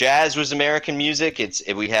had jazz was American music.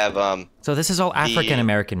 We have So this is all African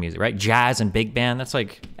American music, right? Jazz and big band. That's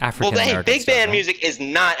like African American. Well, big band music is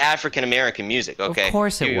not African American music. Okay. Of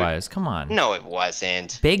course it was. Come on. No, it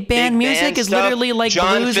wasn't. Big band music is literally like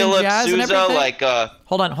blues and jazz and everything. Like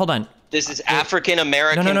hold on. This is African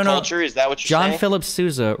American culture. Is that what you're saying? John Philip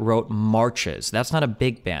Sousa wrote marches. That's not a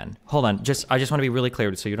big band. Hold on. I just want to be really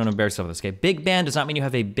clear so you don't embarrass yourself with this. Okay. Big band does not mean you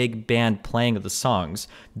have a big band playing of the songs.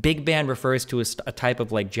 Big band refers to a type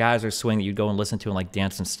of like jazz or swing that you'd go and listen to and like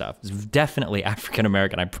dance and stuff. It's definitely African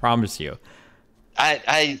American. I promise you.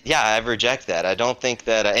 I reject that. I don't think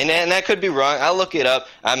that, and that could be wrong. I'll look it up.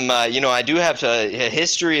 I do have a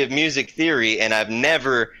history of music theory, and I've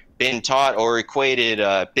never been taught or equated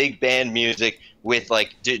big band music with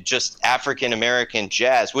like just African American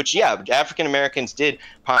jazz, which African Americans did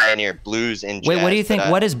pioneer blues and jazz. Wait, what do you think?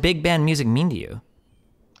 What does big band music mean to you?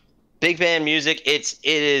 Big band music,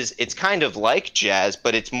 it's kind of like jazz,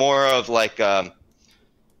 but it's more of like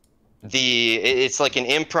it's like an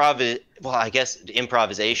well, I guess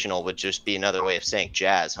improvisational would just be another way of saying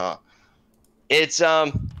jazz, huh? It's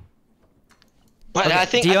But okay. I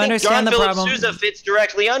think John Philip Sousa fits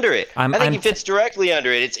directly under it. I think he fits directly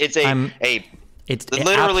under it. It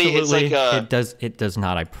does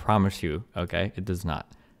not. I promise you. Okay, it does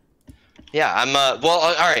not. Yeah, well,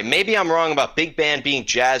 all right, maybe I'm wrong about big band being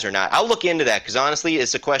jazz or not. I'll look into that because honestly,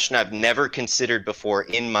 it's a question I've never considered before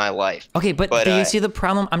in my life. Okay, but do you see the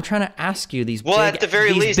problem? I'm trying to ask you these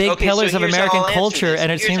big pillars of American culture, and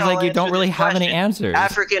it seems like you don't really have any answers.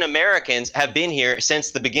 African Americans have been here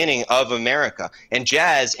since the beginning of America, and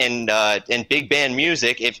jazz and big band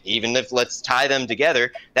music, even if let's tie them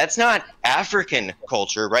together, that's not African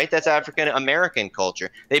culture, right? That's African American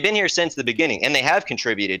culture. They've been here since the beginning, and they have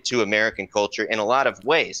contributed to American culture in a lot of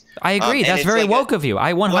ways. I agree. That's very woke of you.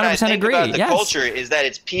 I 100% agree. About the culture is that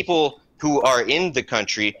it's people who are in the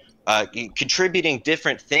country contributing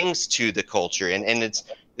different things to the culture, and it's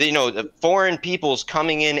the foreign peoples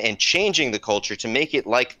coming in and changing the culture to make it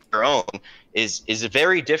like their own is a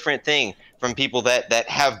very different thing from people that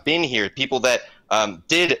have been here, people that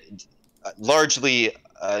did largely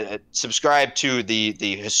subscribe to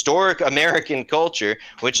the historic American culture,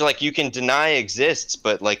 which like you can deny exists,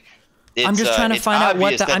 but like I'm just trying to find out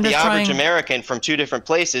what the average American from two different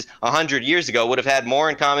places 100 years ago would have had more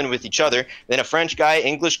in common with each other than a French guy,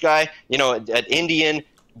 English guy, an Indian,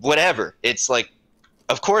 whatever. It's like,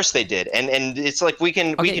 of course they did, and it's like we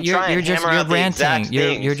can try and hammer out the exact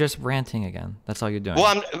things. You're just ranting again. That's all you're doing.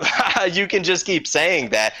 Well, you can just keep saying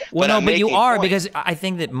that. Well, but you are, because I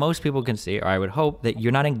think that most people can see, or I would hope, that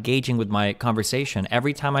you're not engaging with my conversation.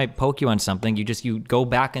 Every time I poke you on something, you go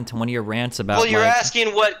back into one of your rants about. Well, you're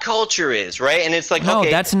asking what culture is, right? And it's like, no,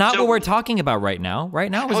 that's not what we're talking about right now.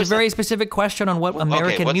 Right now, it was a very specific question on what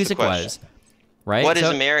American music was. Right? What is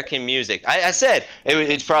American music? I said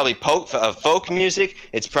it's probably folk music.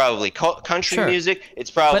 It's probably country music. It's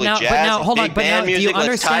probably jazz. But now, hold on. Big band music.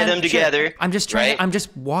 Let's tie them together. I'm just trying. I'm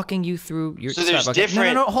just walking you through your. So there's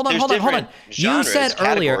different. No. Hold on. You said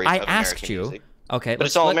earlier. I asked you. Music. Okay, but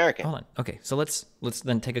it's all American. Hold on. Okay, so let's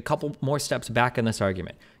then take a couple more steps back in this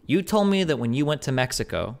argument. You told me that when you went to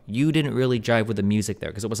Mexico, you didn't really jive with the music there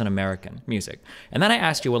because it wasn't American music. And then I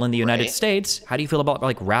asked you, well, in the United States, how do you feel about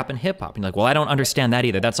like rap and hip hop? And you're like, well, I don't understand that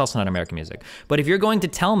either. That's also not American music. But if you're going to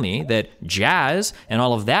tell me that jazz and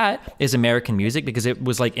all of that is American music because it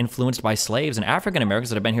was like influenced by slaves and African Americans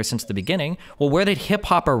that have been here since the beginning, well, where did hip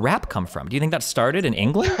hop or rap come from? Do you think that started in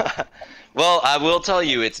England? Well, I will tell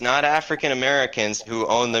you, it's not African Americans who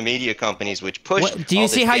own the media companies which push. Do you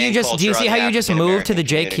see how you just moved to the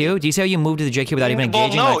JQ? Do you see how you moved to the JQ without even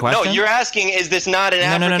engaging in that question? No, you're asking, is this not an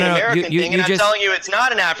African American thing? And I'm telling you, it's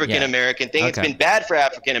not an African American thing. It's been bad for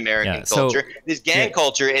African American culture. This gang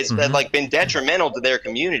culture has like been detrimental to their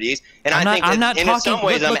communities, and I think that in some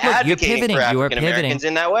ways I'm advocating for African Americans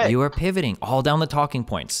in that way. You are pivoting all down the talking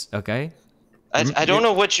points. Okay. I don't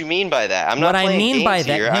know what you mean by that. I'm not playing games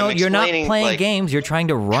here. No, you're not playing games. You're trying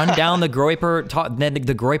to run down the Groyper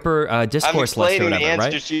discourse list or whatever, right? I'm explaining the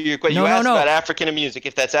answer to your question. You asked about African music,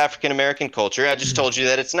 if that's African American culture. I just told you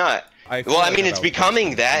that it's not. Well, I mean, it's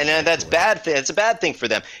becoming that, and that's bad. It's a bad thing for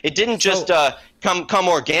them. It didn't just come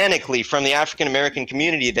organically from the African American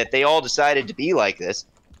community that they all decided to be like this.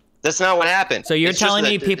 That's not what happened. So you're telling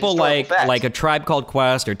me people like A Tribe Called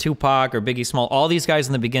Quest or Tupac or Biggie Small, all these guys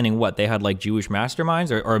in the beginning, what, they had like Jewish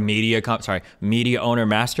masterminds or media owner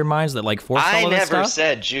masterminds that like forced all of this stuff? I never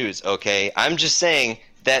said Jews, okay? I'm just saying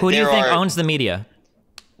that who do you think owns the media?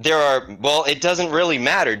 Well, it doesn't really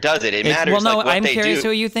matter, does it? It matters like what they do. I'm curious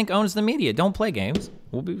who you think owns the media. Don't play games.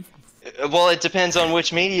 Well, it depends on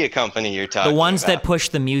which media company you're talking about. The ones that push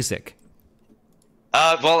the music.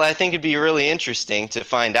 Well, I think it'd be really interesting to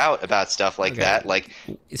find out about stuff like that. Like,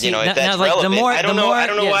 if that's relevant. I don't know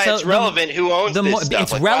why it's relevant who owns this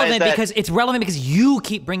stuff. It's relevant because you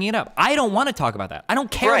keep bringing it up. I don't want to talk about that. I don't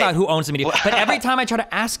care about who owns the media. But every time I try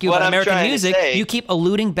to ask you about American music, you keep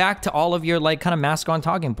alluding back to all of your like kind of mask on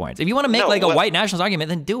talking points. If you want to make a white nationalist argument,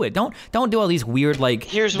 then do it. Don't do all these weird like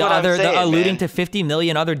alluding to 50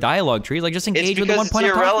 million other dialogue trees. Like just engage with the one point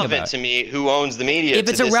I'm talking about. It's irrelevant to me who owns the media. If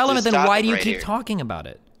it's irrelevant, then why do you keep talking about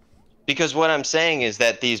it? Because what I'm saying is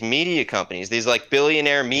that these media companies, these like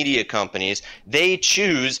billionaire media companies, they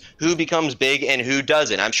choose who becomes big and who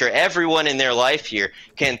doesn't. I'm sure everyone in their life here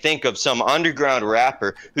can think of some underground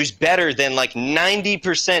rapper who's better than like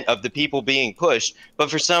 90% of the people being pushed.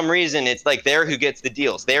 But for some reason, it's like they're who gets the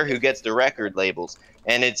deals, they're who gets the record labels.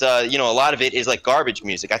 And it's, a lot of it is like garbage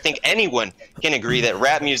music. I think anyone can agree that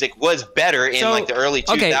rap music was better in like the early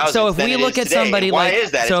 2000s than it is today. And why is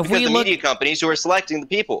that? It's because the media companies who are selecting the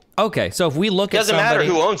people. Okay, so if we look at somebody... It doesn't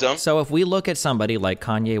matter who owns them. So if we look at somebody like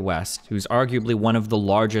Kanye West, who's arguably one of the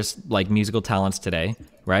largest like musical talents today,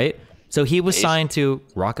 right? So he was signed to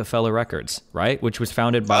Rockefeller Records, right? Which was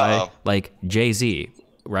founded by like Jay-Z,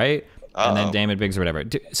 right? And then Damon Biggs or whatever.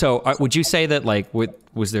 So would you say that like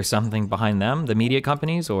was there something behind them, the media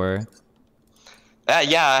companies, or?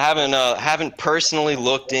 Yeah, I haven't personally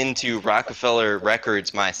looked into Rockefeller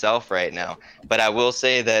Records myself right now, but I will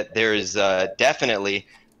say that there's definitely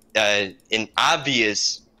an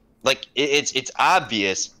obvious, like it's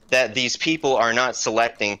obvious that these people are not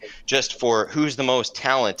selecting just for who's the most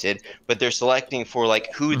talented, but they're selecting for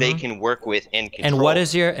like who they can work with and control. And what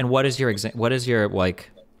is your like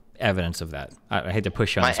evidence of that? I hate to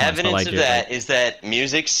push you on my evidence of that is that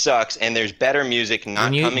music sucks and there's better music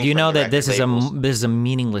not coming from you know the that this is a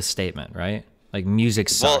meaningless statement, right? Like music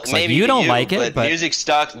sucks. Well, maybe like, you don't like it, but music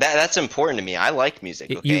sucks. That's important to me. I like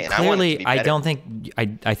music. Okay? You clearly, I don't think.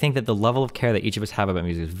 I think that the level of care that each of us have about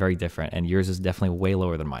music is very different, and yours is definitely way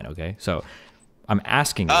lower than mine. Okay, so I'm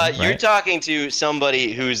asking you. Right? You're talking to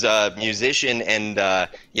somebody who's a musician and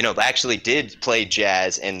actually did play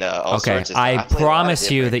jazz and all sorts of stuff. I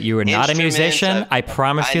promise you that you are not a musician. I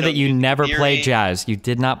promise you that you never played jazz. You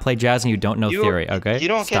did not play jazz and you don't know theory. Okay. You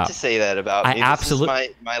don't get to say that about me. This is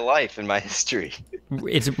my life and my history.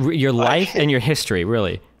 It's your life and your history,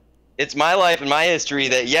 really. It's my life and my history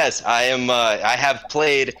that yes, I am. I have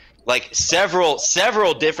played like several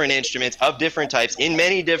different instruments of different types in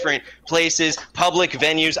many different places, public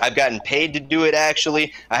venues. I've gotten paid to do it.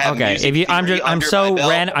 Actually, I have. Okay,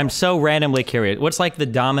 I'm so randomly curious. What's like the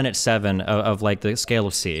dominant 7 of like the scale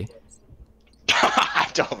of C? I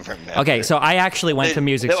don't remember. Okay, so I actually went to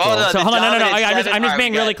music school. So hold on, no. I'm just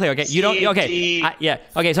being really clear. Okay, you don't. Okay,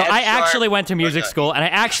 Okay, so I actually went to music school, and I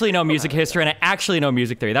actually know music history, and I actually know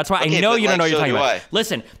music theory. That's why I know you don't know what you're talking about.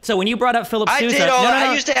 Listen, so when you brought up Philip Sousa,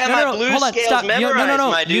 I used to have my blues scales memorized,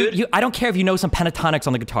 my dude. I don't care if you know some pentatonics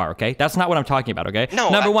on the guitar. Okay, that's not what I'm talking about. Okay. No.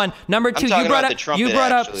 Number one. Number two. You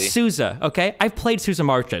brought up Sousa. Okay, I've played Sousa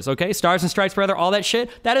marches. Okay, Stars and Stripes, brother, all that shit.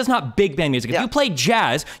 That is not big band music. If you played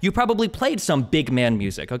jazz, you probably played some big band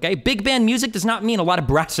music, okay? Big band music does not mean a lot of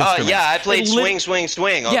brass instruments. Yeah, I played swing, swing,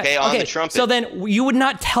 swing, okay, on the trumpet. So then you would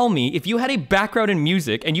not tell me, if you had a background in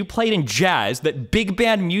music and you played in jazz, that big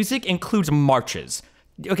band music includes marches.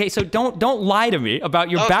 Okay, so don't lie to me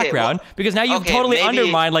about your background, because now you've totally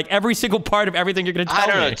undermined like every single part of everything you're going to tell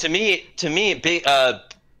me. I don't know. To me, big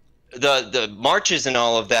the marches and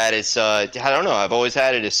all of that is I don't know. I've always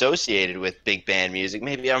had it associated with big band music.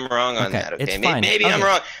 Maybe I'm wrong on that. Okay, maybe I'm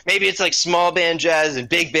wrong. Maybe it's like small band jazz and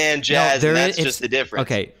big band jazz, and that's just the difference.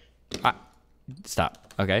 Okay,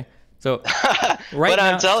 stop. Okay. So right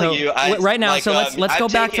now, I'm telling you, let's go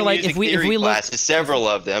back to like if we look several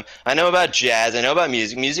of them. I know about jazz. I know about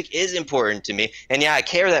music. Music is important to me, and yeah, I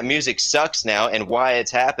care that music sucks now and why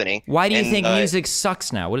it's happening. Why do you think music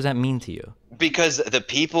sucks now? What does that mean to you? Because the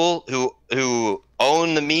people who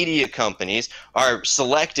own the media companies are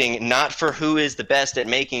selecting not for who is the best at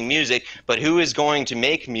making music, but who is going to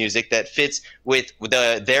make music that fits with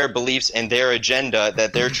their beliefs and their agenda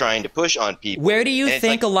that they're trying to push on people. Where do you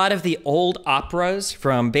think a lot of the old operas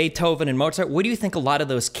from Beethoven and Mozart, where do you think a lot of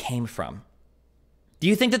those came from? Do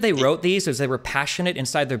you think that they wrote these as they were passionate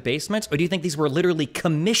inside their basements, or do you think these were literally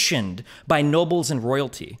commissioned by nobles and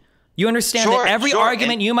royalty? You understand that every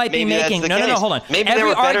argument you might be making, no, hold on. Maybe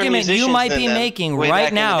every argument you might be making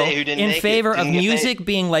right now in favor of music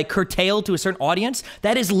being like curtailed to a certain audience,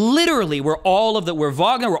 that is literally where where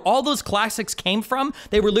Wagner, where all those classics came from.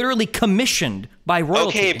 They were literally commissioned by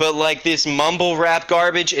royalty. Okay, but like this mumble rap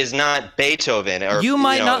garbage is not Beethoven. Or, you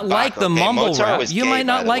might not like the mumble Mozart rap. You might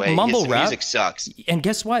not like mumble rap. Music sucks. And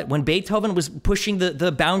guess what? When Beethoven was pushing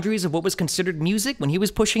the boundaries of what was considered music, when he was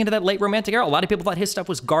pushing into that late Romantic era, a lot of people thought his stuff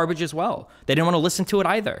was garbage as well. They didn't want to listen to it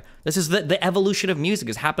either. This is the evolution of music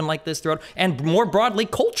has happened like this throughout, and more broadly,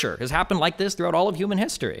 culture has happened like this throughout all of human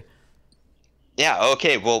history. Yeah,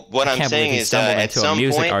 okay, well, what I'm saying is at some point,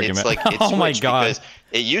 it's like, it's oh my God. Because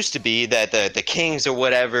it used to be that the kings or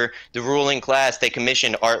whatever, the ruling class, they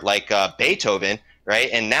commissioned art like Beethoven, right?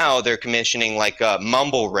 And now they're commissioning like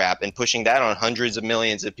mumble rap and pushing that on hundreds of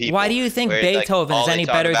millions of people. Why do you think Beethoven is any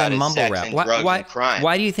better than mumble rap?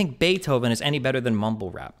 Why do you think Beethoven is any better than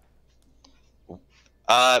mumble rap?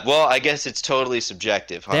 Well, I guess it's totally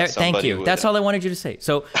subjective. Huh? Thank you. That's all I wanted you to say.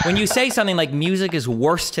 So when you say something like music is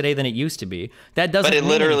worse today than it used to be, that doesn't. But it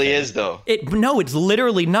literally is, though. No, it's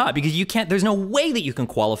literally not, because you can't. There's no way that you can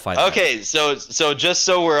qualify that. Okay, so just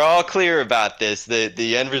so we're all clear about this,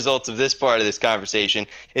 the end result of this part of this conversation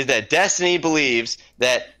is that Destiny believes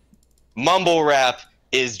that mumble rap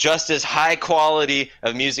is just as high quality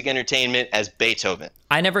of music entertainment as Beethoven.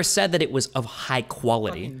 I never said that it was of high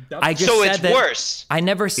quality. I just so said it's that worse. I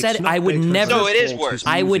never said I would never. So it is worse.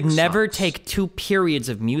 I would never take two periods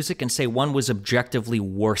of music and say one was objectively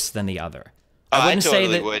worse than the other. I wouldn't say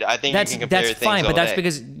that. Would. I think you can compare that's fine, but that's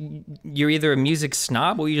because you're either a music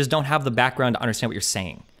snob or you just don't have the background to understand what you're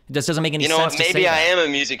saying. It just doesn't make any sense. You know what? Maybe I am a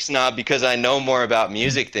music snob because I know more about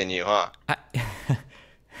music than you, huh?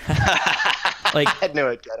 Like, I had no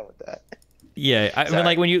idea with that. Yeah, I mean,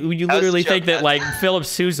 like when you literally think that like Philip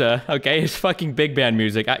Sousa, okay, is fucking big band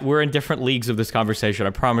music. We're in different leagues of this conversation.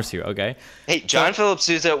 I promise you, okay. Hey, John Philip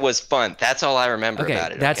Sousa was fun. That's all I remember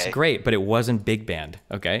about it. That's great, but it wasn't big band,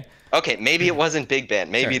 okay. Okay, maybe it wasn't big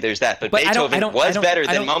band. Maybe there's that, but Beethoven was better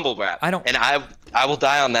than mumble rap. And I will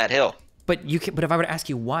die on that hill. But but if I were to ask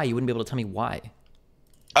you why, you wouldn't be able to tell me why.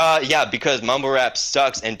 Yeah, because mumble rap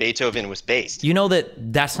sucks and Beethoven was based. You know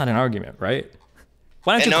that's not an argument, right?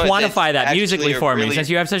 Why don't you quantify that musically for me, since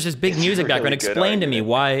you have such this big music background? Explain to me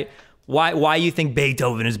why you think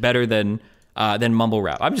Beethoven is better than mumble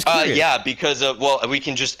rap. I'm just curious. Yeah, because we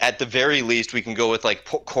can just, at the very least, we can go with like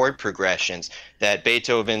chord progressions. That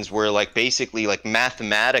Beethoven's were like basically like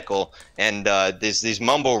mathematical, and these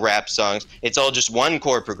mumble rap songs, it's all just one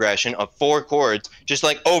chord progression of 4 chords, just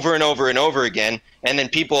like over and over and over again, and then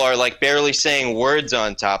people are like barely saying words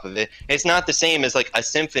on top of it. It's not the same as like a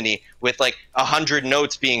symphony with like 100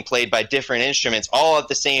 notes being played by different instruments all at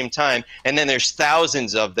the same time, and then there's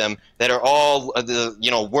thousands of them that are all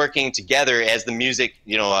working together as the music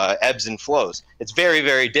ebbs and flows. It's very,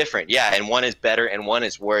 very different. Yeah, and one is better and one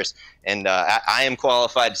is worse. And I am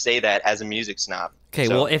qualified to say that as a music snob. Okay,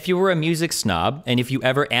 well, if you were a music snob, and if you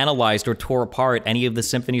ever analyzed or tore apart any of the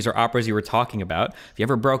symphonies or operas you were talking about, if you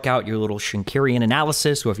ever broke out your little Schenkerian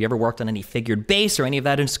analysis, or if you ever worked on any figured bass or any of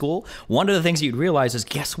that in school, one of the things you'd realize is,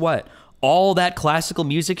 guess what? all that classical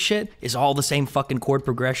music shit is all the same fucking chord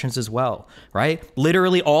progressions as well, right?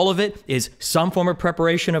 Literally all of it is some form of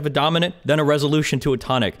preparation of a dominant, then a resolution to a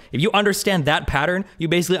tonic. If you understand that pattern, you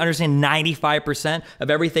basically understand 95%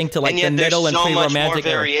 of everything to like the middle and pre-romantic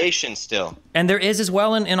more era. variation still. And there is as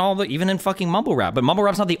well in all the, even in fucking mumble rap. But mumble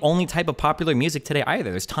rap's not the only type of popular music today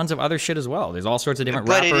either. There's tons of other shit as well. There's all sorts of different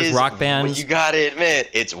rappers, rock bands. You gotta admit,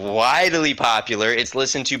 it's widely popular. It's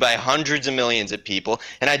listened to by hundreds of millions of people.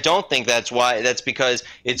 And I don't think that's because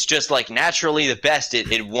it's just like naturally the best.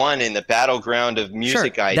 It won in the battleground of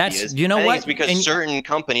music ideas. You know I think what? It's because certain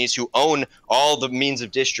companies who own all the means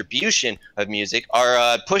of distribution of music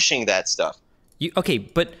are pushing that stuff. Okay,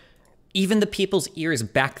 but even the people's ears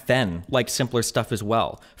back then liked simpler stuff as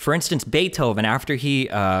well. For instance, Beethoven, after he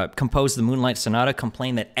composed the Moonlight Sonata,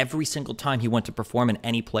 complained that every single time he went to perform in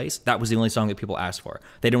any place, that was the only song that people asked for.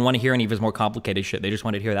 They didn't want to hear any of his more complicated shit. They just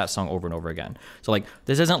wanted to hear that song over and over again. So like,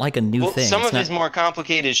 this isn't like a new thing. Some of his more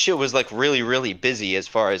complicated shit was like really, really busy as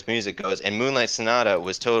far as music goes, and Moonlight Sonata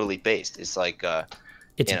was totally based. It's like,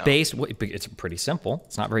 it's pretty simple.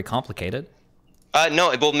 It's not very complicated.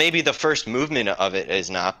 No, well, maybe the first movement of it is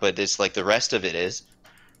not, but it's like the rest of it is.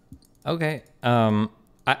 Okay.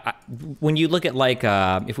 When you look at like,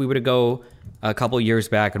 if we were to go a couple years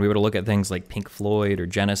back and we were to look at things like Pink Floyd or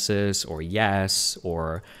Genesis or Yes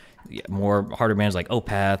or more harder bands like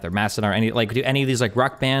Opeth or Mastodon, do any of these like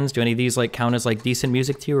rock bands, do any of these like count as like decent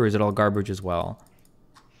music to you, or is it all garbage as well?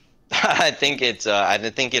 I think I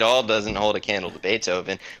think it all doesn't hold a candle to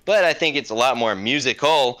Beethoven, but I think it's a lot more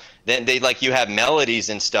musical than you have melodies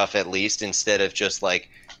and stuff at least, instead of just like,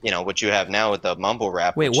 what you have now with the mumble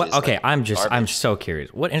rap. Wait, what? Okay, I'm so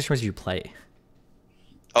curious. What instruments do you play?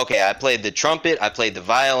 Okay, I played the trumpet, I played the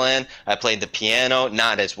violin, I played the piano,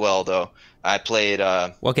 not as well though. I played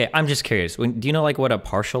Okay, I'm just curious. Do you know like what a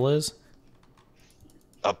partial is?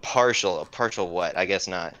 A partial what? I guess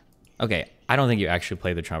not. Okay, I don't think you actually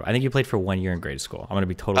played the trumpet. I think you played for 1 year in grade school. I'm gonna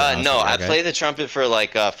be totally honest no, with you, I played the trumpet for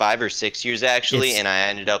like 5 or 6 years actually, and I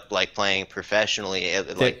ended up like playing professionally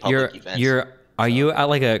at like public events. Are you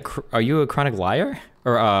a chronic liar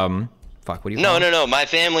or fuck? What do you? No. My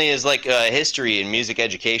family is like history and music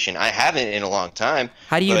education. I haven't in a long time.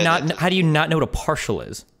 How do you not know what a partial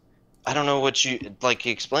is? I don't know what you like.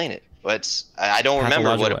 Explain it. I don't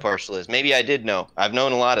remember what a partial is. Maybe I did know. I've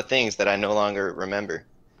known a lot of things that I no longer remember.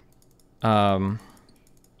 I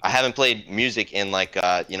haven't played music in like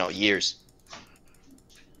years.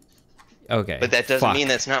 Okay. But that doesn't mean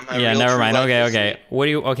that's not my real. Yeah, never mind. Okay.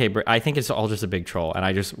 History. Okay, I think it's all just a big troll, and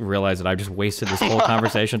I just realized that I just wasted this whole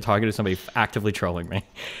conversation talking to somebody actively trolling me.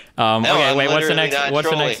 Okay, wait. What's the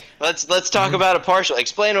next? Let's talk about a partial.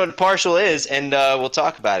 Explain what a partial is, and we'll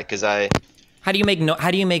talk about it. Because How do you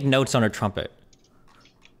make notes on a trumpet?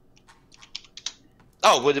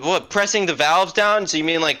 Oh, what? Pressing the valves down? So you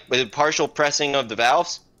mean like with partial pressing of the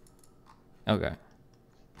valves? Okay.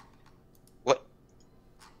 What?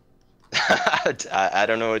 I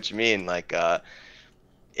don't know what you mean. Like,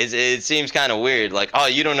 it seems kind of weird. Like, oh,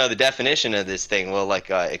 you don't know the definition of this thing. Well, like,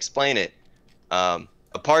 explain it. A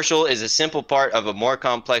partial is a simple part of a more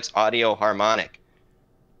complex audio harmonic.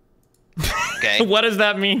 Okay. What does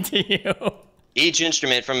that mean to you? Each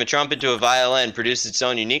instrument, from a trumpet to a violin, produces its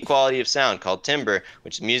own unique quality of sound called timbre,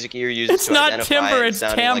 which the music ear uses to identify. It's not timbre, it's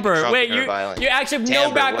timbre. Like wait, you actually have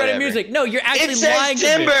no background in music. No, you're actually lying to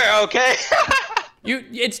me. It says timbre, okay?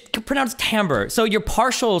 It's pronounced timbre. So your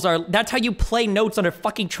partials that's how you play notes on a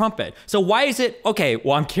fucking trumpet. So why is it, okay,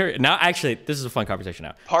 well, I'm curious. Now, actually, this is a fun conversation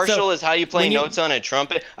now. Partial is how you play notes on a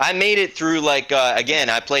trumpet. I made it through, like, again,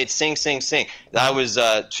 I played sing, sing, sing. I was,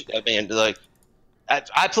 I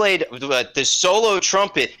played the solo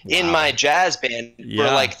trumpet in my jazz band for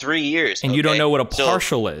like 3 years. And you don't know what a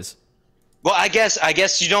partial is. Well, I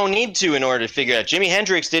guess you don't need to in order to figure it out. Jimi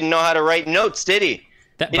Hendrix didn't know how to write notes, did he?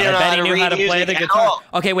 I bet he knew how to play the guitar.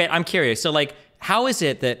 Okay, wait, I'm curious. So, like, how is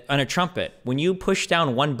it that on a trumpet, when you push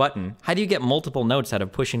down one button, how do you get multiple notes out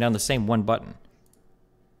of pushing down the same one button?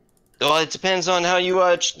 Well, it depends on how you,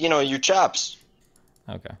 your chops.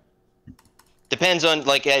 Okay. Depends on,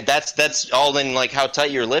 like, that's all in, like, how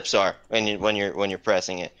tight your lips are when you're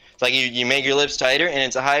pressing it. It's like you make your lips tighter and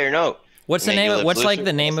it's a higher note. What's the name? What's like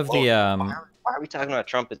the name of the? Why are we talking about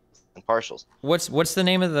trumpets and partials? What's the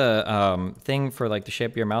name of the thing for like the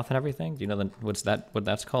shape of your mouth and everything? Do you know what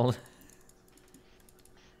that's called?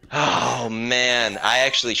 Oh man, I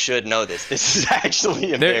actually should know this. This is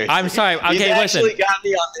actually embarrassing. I'm sorry. Okay, He's listen. actually got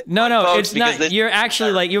me on this No, it's not. this, You're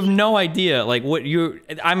actually like, you have no idea. Like what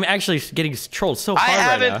I'm actually getting trolled so hard I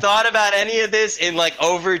haven't right now. thought about any of this in like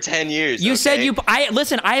over 10 years. You said okay?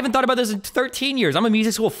 listen, I haven't thought about this in 13 years. I'm a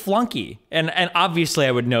music school flunky. And obviously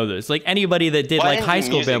I would know this. Like anybody that did like high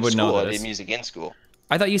school band would know I this. did music in school.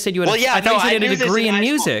 I thought you said you had Well, yeah, I thought you said you had a degree in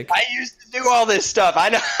music. I used to do all this stuff. I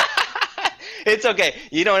know. It's okay.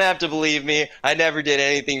 You don't have to believe me. I never did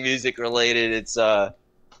anything music related. It's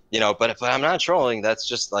you know, but I'm not trolling. That's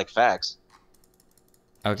just like facts.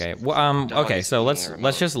 Okay. Well, okay. So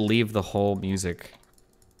let's just leave the whole music.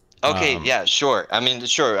 Okay. Yeah. Sure. I mean,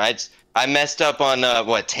 sure. I messed up on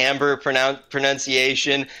what timbre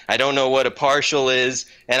pronunciation. I don't know what a partial is,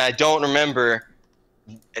 and I don't remember.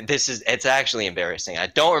 It's actually embarrassing. I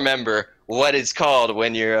don't remember what it's called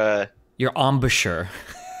when you're Your embouchure.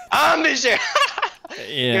 Embouchure.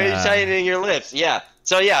 Yeah. You're tightening your lips. Yeah.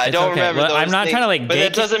 So yeah, I don't remember Well, those I'm not things, trying to like. But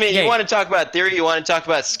that doesn't mean okay. you want to talk about theory. You want to talk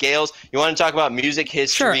about scales. You want to talk about music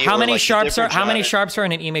history. Sure. How many like sharps are genres.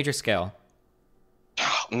 in an E major scale?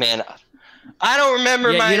 Oh, man, I don't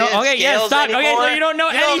remember my you don't, okay, yeah, scales stop. anymore. Okay, so you don't know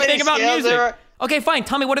You how many anything about scales music. there are? Okay, fine.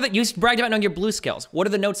 Tell me you bragged about knowing your blues scales. What are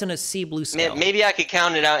the notes in a C blues scale? Maybe I could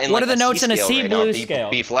count it out in What like are the notes C in a scale C right now, blues scale?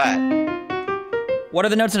 B flat. What are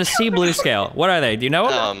the notes in a C blues scale? What are they? Do you know?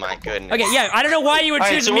 Oh my goodness. Okay, yeah, I don't know why you would All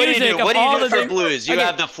right, choose so what do music you do? of What do all you do the for things. blues? You Okay.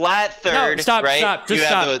 have the flat third, stop, right? stop, just you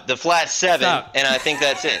have stop. the flat seven, Stop. and I think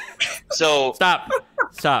that's it. So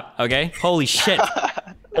Stop. Okay. Holy shit.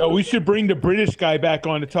 Yo, we should bring the British guy back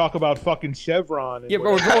on to talk about fucking Chevron. And Yeah,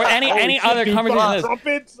 or any other conversation.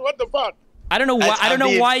 Trumpets? What the fuck? I don't know why. I don't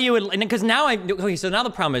know why you would, because now okay. So now the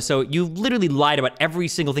problem is, so you literally lied about every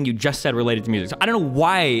single thing you just said related to music. So I don't know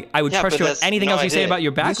why I would trust you with anything else you say about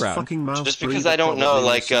your background. Just because I don't know,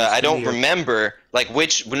 like I don't remember, like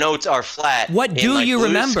which notes are flat. What do in, you blues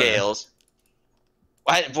remember? Scales.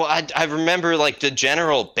 I remember like the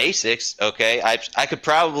general basics. Okay, I could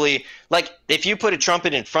probably like if you put a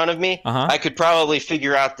trumpet in front of me, I could probably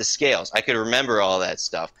figure out the scales. I could remember all that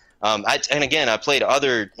stuff. And again, I played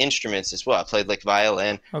other instruments as well. I played like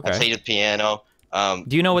violin. I played the piano.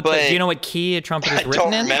 Do you know what key a trumpet is written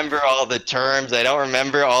in? I don't remember all the terms. I don't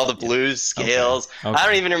remember all the blues scales. Okay. I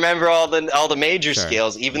don't even remember all the major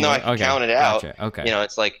scales, even though I can count it out. Gotcha. Okay. You know,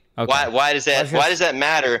 it's like why does that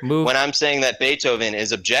matter when I'm saying that Beethoven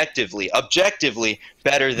is objectively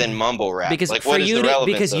better than mumble rap? Because like, for what is you the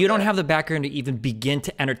relevance because of you don't that? have the background to even begin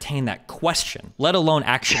to entertain that question, let alone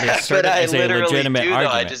actually assert But it I as a literally legitimate do,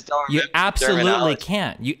 argument. I just don't You remember absolutely terminology.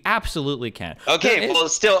 can't. You absolutely can't. Okay, well,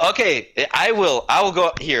 still, okay. I will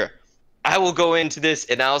go here. I will go into this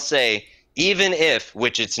and I'll say, even if,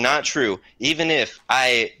 which it's not true, even if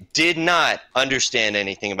I did not understand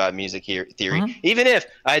anything about music theory, even if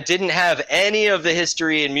I didn't have any of the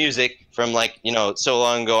history in music from like, you know, so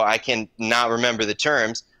long ago, I can not remember the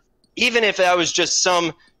terms. Even if I was just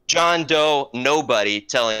some John Doe nobody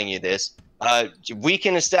telling you this, we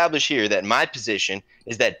can establish here that my position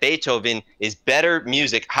is that Beethoven is better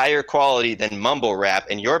music, higher quality than mumble rap,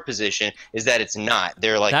 and your position is that it's not.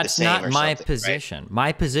 They're like That's the same not or my something, position. right?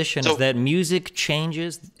 My position is that music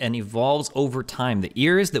changes and evolves over time. The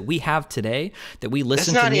ears that we have today, that we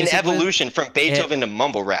listen to That's not music an evolution with, from Beethoven to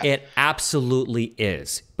mumble rap. It absolutely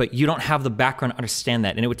is. But you don't have the background to understand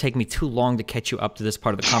that, and it would take me too long to catch you up to this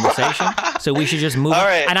part of the conversation. So we should just move on.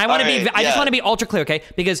 right, And I want to all be right, I just yeah. want to be ultra clear, okay?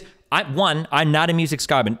 Because I'm not a music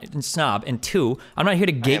snob, and two, I'm not here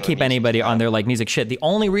to gatekeep anybody on their like music shit. The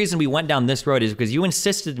only reason we went down this road is because you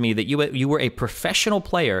insisted to me that you were a professional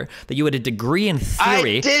player, that you had a degree in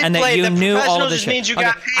theory, I did and that play. you The knew all professional of this just shit. means you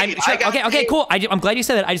got paid. I got Okay, paid. cool. I'm glad you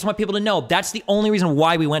said that. I just want people to know that's the only reason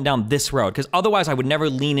why we went down this road, because otherwise I would never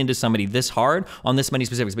lean into somebody this hard on this many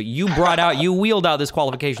specifics. But you wheeled out this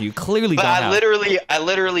qualification. You clearly But don't have. I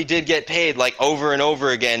literally did get paid like over and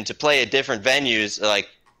over again to play at different venues, like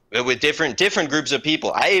with different groups of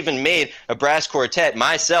people. I even made a brass quartet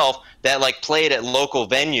myself that like played at local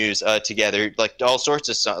venues together, like all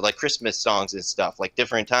sorts of like Christmas songs and stuff, like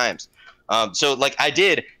different times. So like I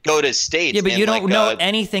did go to states. Yeah, but and, you don't like, know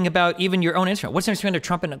anything about even your own instrument. What's the instrument? A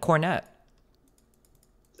trumpet and a cornet.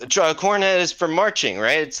 A cornet is for marching,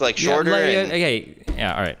 right? It's like shorter. Okay.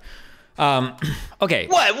 Yeah. All right. Okay.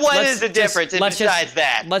 What is the difference besides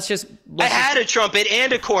that? I had a trumpet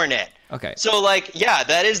and a cornet. Okay. So like, yeah,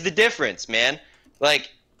 that is the difference, man. Like,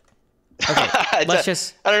 okay. I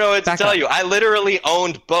don't know what to tell you. I literally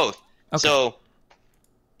owned both. Okay. So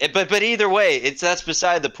But either way, that's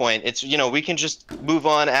beside the point. It's, you know, we can just move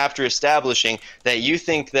on after establishing that you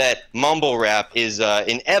think that mumble rap is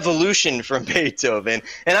an evolution from Beethoven,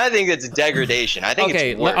 and I think it's a degradation. I think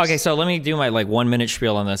it's worse. Okay, so let me do my like 1 minute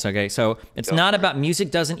spiel on this. Okay, so it's not about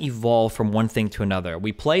music doesn't evolve from one thing to another.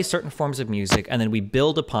 We play certain forms of music, and then we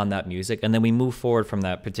build upon that music, and then we move forward from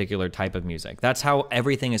that particular type of music. That's how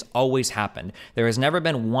everything has always happened. There has never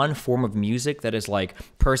been one form of music that is like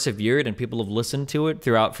persevered and people have listened to it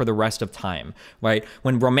throughout for the rest of time, right?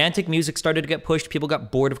 When romantic music started to get pushed, people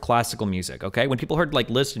got bored of classical music, okay? When people heard like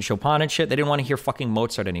Liszt and Chopin and shit, they didn't want to hear fucking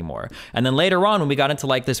Mozart anymore. And then later on, when we got into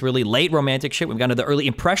like this really late romantic shit, when we got into the early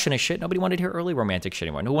impressionist shit, nobody wanted to hear early romantic shit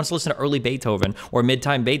anymore. Who wants to listen to early Beethoven or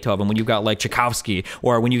mid-time Beethoven when you got like Tchaikovsky,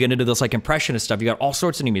 or when you get into this like impressionist stuff, you got all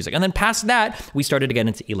sorts of new music. And then past that, we started to get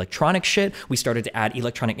into electronic shit. We started to add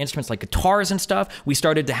electronic instruments like guitars and stuff. We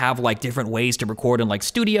started to have like different ways to record in like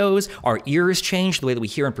studios. Our ears changed. The way that we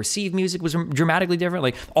hear and perceive music was dramatically different.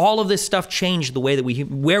 Like all of this stuff changed the way that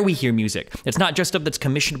where we hear music. It's not just stuff that's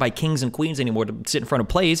commissioned by kings and queens anymore to sit in front of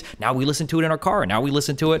plays. Now we listen to it in our car. Now we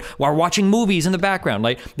listen to it while watching movies in the background.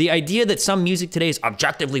 Like the idea that some music today is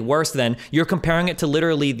objectively worse than you're comparing it to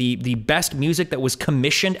literally the best music that was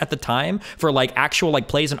commissioned at the time for like actual like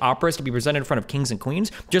plays and operas to be presented in front of kings and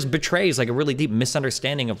queens just betrays like a really deep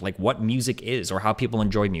misunderstanding of like what music is or how people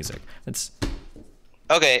enjoy music. It's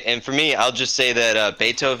okay, and for me, I'll just say that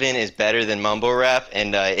Beethoven is better than mumble rap,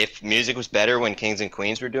 and if music was better when kings and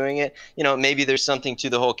queens were doing it, you know, maybe there's something to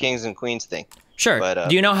the whole kings and queens thing. Sure. But,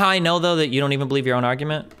 do you know how I know, though, that you don't even believe your own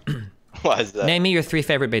argument? Why is that? Name me your 3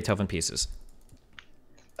 favorite Beethoven pieces.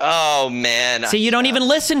 Oh, man. See, you don't even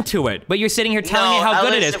listen to it, but you're sitting here telling me how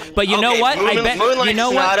good it is. But you know what? Moonlight you know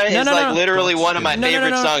Sonata what? is like literally one of my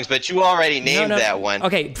favorite songs, but you already named that one.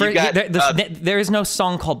 Okay, there is no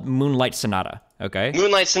song called Moonlight Sonata. Okay.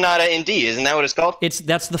 Moonlight Sonata in D, isn't that what it's called?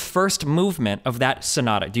 That's the first movement of that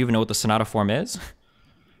sonata. Do you even know what the sonata form is?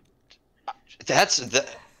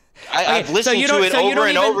 I've listened to it over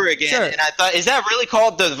and over again, and I thought, is that really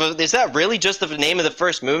called is that really just the name of the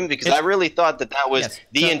first movement? Because I really thought that was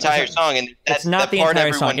the entire song, and it's not the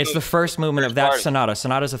entire song. It's the first movement of that sonata.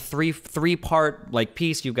 Sonata is a three-part like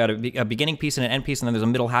piece. You've got a beginning piece and an end piece, and then there's a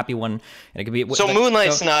middle happy one, and it could be. So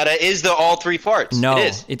Moonlight Sonata is all 3 parts. No, it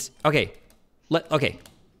is. It's okay. Okay.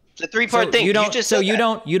 It's a 3-part thing. You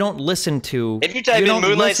don't listen to. If you type in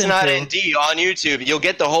Moonlight Sonata in D on YouTube, you'll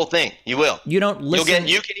get the whole thing. You will. You don't listen.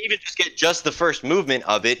 You can even just get just the first movement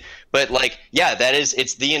of it. But like, yeah,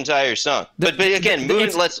 it's the entire song. But again,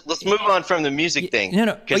 let's move on from the music thing.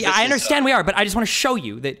 No. I understand we are, but I just want to show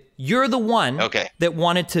you that you're the one that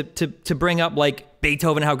wanted to bring up like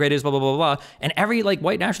Beethoven, how great it is, blah, blah, blah, blah. And every like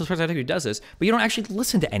white nationalist person I think who does this, but you don't actually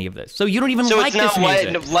listen to any of this. So you don't even like this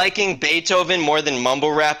music. So liking Beethoven more than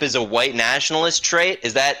mumble rap is a white nationalist trait?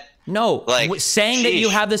 Is that... No, like, saying that you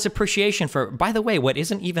have this appreciation for, by the way, what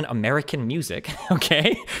isn't even American music,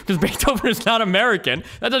 okay? Because Beethoven is not American.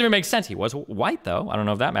 That doesn't even make sense. He was white, though. I don't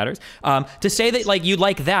know if that matters. To say that like you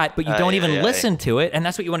like that, but you don't even listen to it, and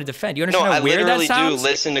that's what you want to defend. You understand how weird that sounds? No, I literally do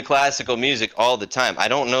listen to classical music all the time. I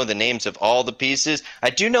don't know the names of all the pieces.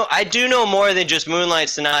 I do know more than just Moonlight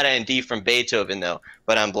Sonata and D from Beethoven, though,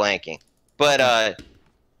 but I'm blanking. But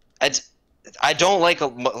I don't like a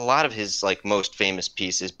lot of his like most famous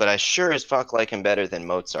pieces, but I sure as fuck like him better than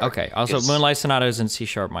Mozart. Okay. Also, Moonlight Sonata is in C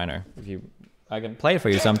sharp minor. I can play it for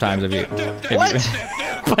you sometimes if you.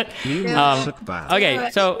 But okay,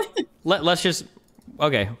 so let's just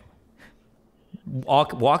walking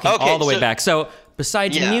all the way back. So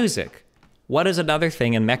besides music, what is another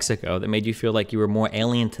thing in Mexico that made you feel like you were more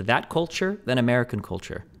alien to that culture than American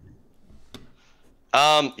culture?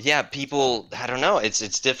 Yeah, people, I don't know.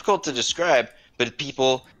 It's difficult to describe, but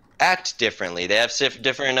people act differently. They have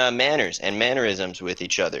different manners and mannerisms with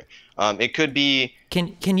each other. It could be.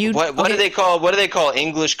 Can you? What do they call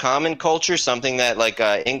English common culture? Something that like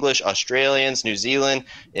English Australians, New Zealand,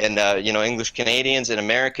 and English Canadians and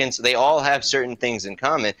Americans. They all have certain things in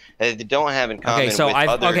common that they don't have in common. Okay, so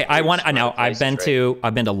I've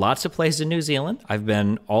been to lots of places in New Zealand. I've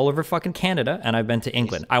been all over fucking Canada, and I've been to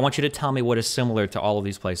England. I want you to tell me what is similar to all of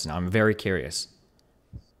these places. Now, I'm very curious.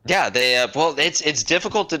 Yeah, it's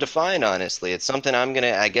difficult to define, honestly. It's something I'm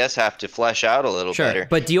gonna, I guess, have to flesh out a little better.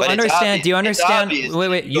 But do you understand?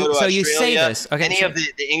 Wait. You say this. Okay, any of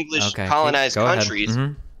the English colonized countries.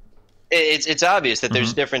 Mm-hmm. It's obvious that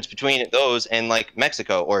there's a difference between those and like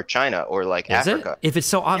Mexico or China or like Africa. If it's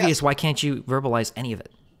so obvious, why can't you verbalize any of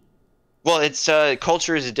it? Well, it's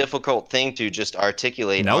culture is a difficult thing to just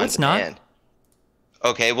articulate. No, it's not.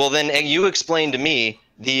 Okay, well then you explain to me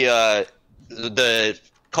the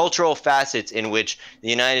cultural facets in which the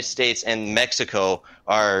United States and Mexico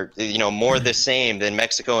are, you know, more the same than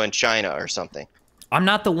Mexico and China or something. I'm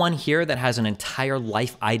not the one here that has an entire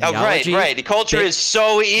life ideology. Oh, right. The culture is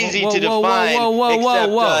so easy to define,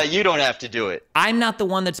 except you don't have to do it. I'm not the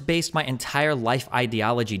one that's based my entire life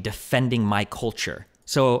ideology defending my culture.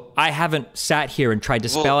 So I haven't sat here and tried to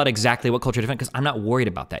spell out exactly what culture to defend because I'm not worried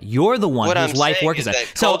about that. You're the one whose life work is that.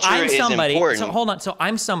 So I'm somebody. So hold on. So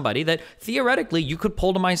I'm somebody that theoretically you could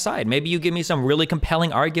pull to my side. Maybe you give me some really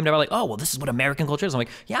compelling argument about like, oh, well, this is what American culture is. I'm like,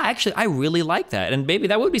 yeah, actually, I really like that, and maybe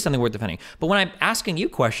that would be something worth defending. But when I'm asking you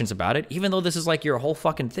questions about it, even though this is like your whole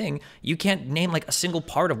fucking thing, you can't name like a single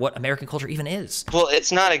part of what American culture even is. Well,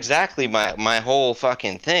 it's not exactly my whole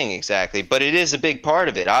fucking thing exactly, but it is a big part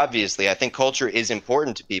of it. Obviously, I think culture is important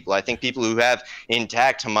to people. I think people who have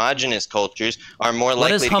intact homogenous cultures are more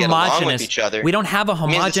likely to get along with each other. We don't have a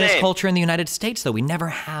homogenous culture in the United States, though. We never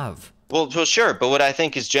have. Well, sure, but what I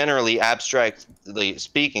think is generally, abstractly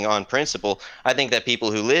speaking, on principle, I think that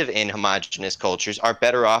people who live in homogenous cultures are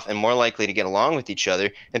better off and more likely to get along with each other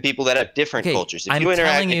than people that have different cultures. I'm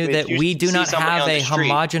telling you that we do not have a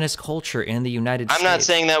homogenous culture in the United States. I'm not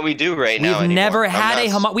saying that we do right now. We've never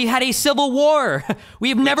had we had a civil war.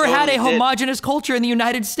 We've never had a homogenous culture in the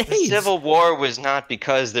United States. The Civil War was not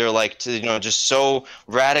because they're like, you know, just so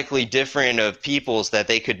radically different of peoples that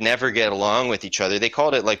they could never get along with each other. They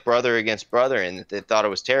called it like brother against brother, and they thought it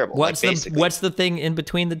was terrible. What's the thing in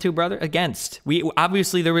between the two brothers? Against. We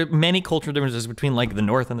obviously there were many cultural differences between like the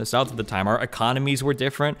North and the South at the time. Our economies were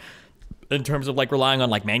different in terms of like relying on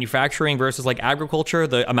like manufacturing versus like agriculture,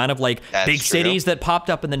 the amount of like big cities that popped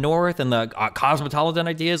up in the North and the cosmopolitan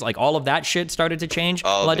ideas, like all of that shit started to change a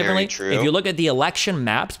lot differently. True. If you look at the election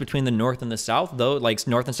maps between the North and the South, though, like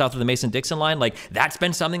North and South of the Mason-Dixon line, like that's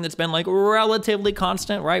been something that's been like relatively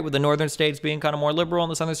constant, right? With the northern states being kind of more liberal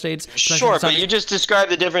and the southern states. Sure, but you just described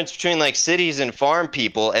the difference between like cities and farm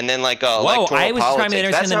people and then like electoral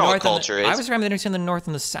politics. That's not what culture is. I was describing the difference in the North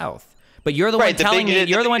and the South. But you're the one telling me.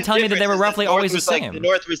 You're the one telling me that they were roughly always the same. The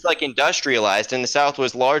North was like industrialized, and the South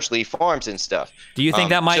was largely farms and stuff. Do you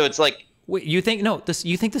think that might? So it's like. Wait, you think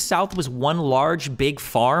you think the South was one large big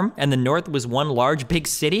farm, and the North was one large big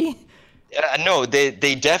city? No,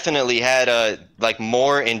 they definitely had like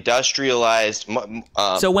more industrialized.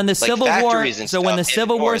 So when the Civil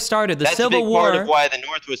War, started, the Civil War. That's a big part of why the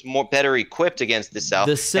North was better equipped against the South.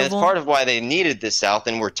 And it's part of why they needed the South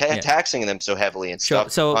and were taxing them so heavily and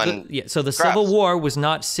stuff. So the Civil War was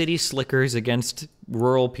not city slickers against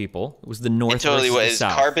rural people. It was the North. It totally was.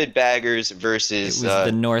 Carpetbaggers versus. It was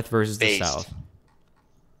the North versus the South.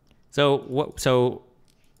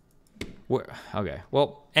 Okay.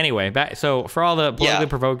 Well. Anyway, back. So for all the politically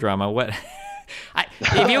provoked drama, what?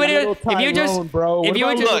 If you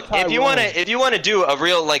want to do a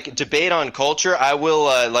real like debate on culture, I will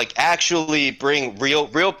like actually bring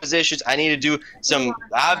real positions. I need to do some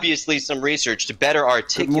research to better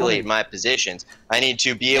articulate my positions. I need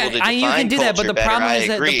to be able to define you can do that, but the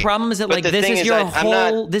problem is that like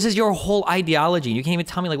this is your whole ideology. You can't even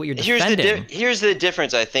tell me like what you're defending. Here's the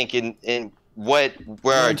difference, I think, in where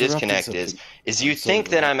our disconnect is you think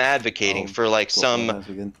that I'm advocating for like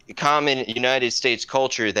some common United States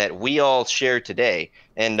culture that we all share today,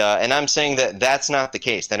 and I'm saying that that's not the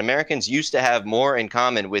case, that Americans used to have more in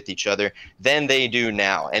common with each other than they do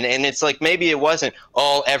now, and it's like maybe it wasn't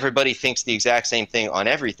everybody thinks the exact same thing on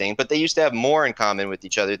everything, but they used to have more in common with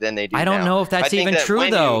each other than they do now. I don't know if that's even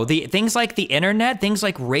true though. The things like the internet, things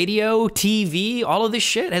like radio, TV, all of this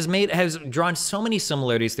shit has drawn so many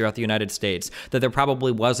similarities throughout the United States that there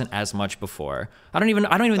probably wasn't as much before. I don't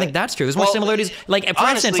even think that's true. There's more similarities. Like for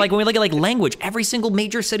instance, like when we look at like language, every single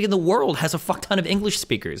major city in the world has a fuck ton of English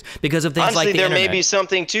speakers because of things like the internet. There may be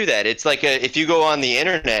something to that. It's like if you go on the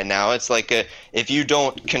internet now, it's like if you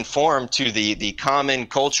don't conform to the common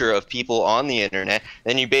culture of people on the internet,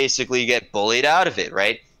 then you basically get bullied out of it,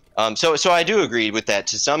 right? So I do agree with that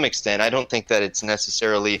to some extent. I don't think that it's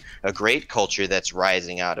necessarily a great culture that's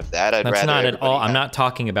rising out of that. That's not at all. I'm not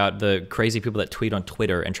talking about the crazy people that tweet on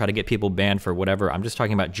Twitter and try to get people banned for whatever. I'm just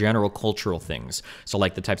talking about general cultural things. So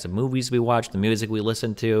like the types of movies we watch, the music we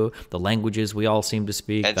listen to, the languages we all seem to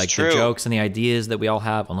speak, the jokes and the ideas that we all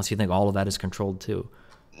have, unless you think all of that is controlled too.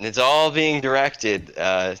 It's all being directed.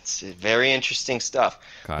 It's very interesting stuff.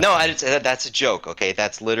 God. No, that's a joke. Okay,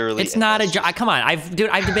 that's literally. It's not a joke. Come on, I've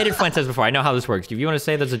debated Fuentes before. I know how this works. If you want to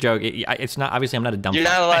say that's a joke, it's not. Obviously, I'm not a dumb. You're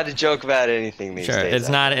not allowed to joke about anything these days. It's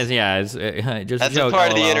not. It's just that's a joke. That's a part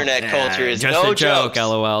of the internet culture. Is just no a joke. Jokes.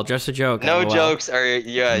 LOL. Just a joke. No LOL. jokes are.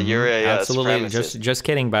 Yeah, you're a absolutely. supremacist. Just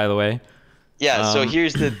kidding. By the way. Yeah. So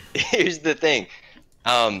here's the thing.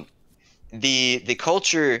 the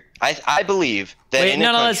culture. I believe that Wait, in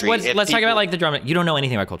no, a country, let's talk about like the drum. You don't know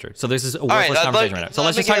anything about culture, so this is a worthless conversation right now. So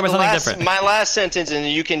let's just talk about something different. My last sentence, and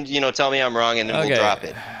you can tell me I'm wrong, and then we'll drop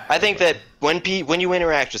it. I think that when you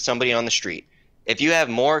interact with somebody on the street, if you have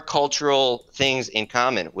more cultural things in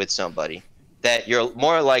common with somebody, that you're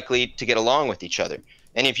more likely to get along with each other.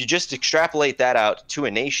 And if you just extrapolate that out to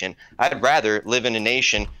a nation, I'd rather live in a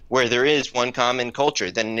nation where there is one common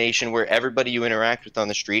culture than a nation where everybody you interact with on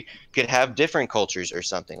the street could have different cultures or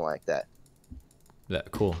something like that. Yeah,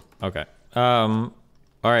 cool. Okay. All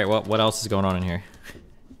right. Well, what else is going on in here?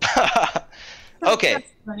 Okay. What's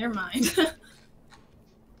on your mind?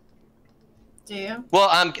 Do you? Well,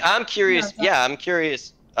 I'm curious. Yeah, I'm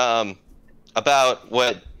curious about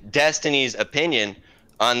what Destiny's opinion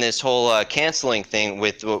on this whole canceling thing.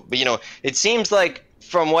 With it seems like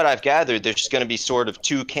from what I've gathered, there's going to be sort of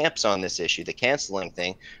two camps on this issue: the canceling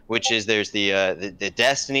thing, which is there's the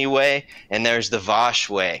Destiny way, and there's the Vosh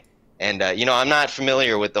way. And I'm not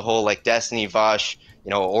familiar with the whole like Destiny Vosh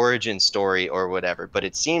origin story or whatever, but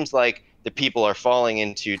it seems like the people are falling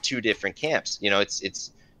into two different camps.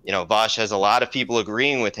 It's Vosh has a lot of people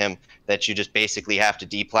agreeing with him that you just basically have to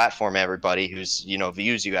deplatform everybody whose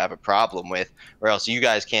views you have a problem with, or else you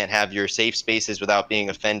guys can't have your safe spaces without being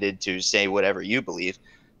offended to say whatever you believe.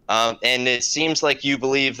 And it seems like you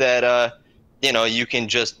believe that you can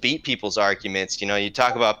just beat people's arguments. You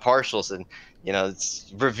talk about partials and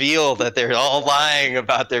it's reveal that they're all lying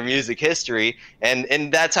about their music history,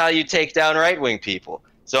 and that's how you take down right-wing people.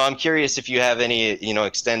 So I'm curious if you have any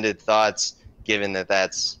extended thoughts, given that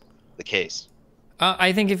that's the case.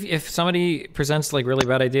 I think if somebody presents like really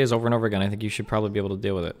bad ideas over and over again, I think you should probably be able to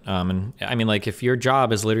deal with it. And I mean, like, if your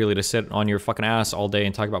job is literally to sit on your fucking ass all day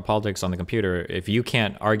and talk about politics on the computer, if you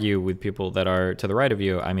can't argue with people that are to the right of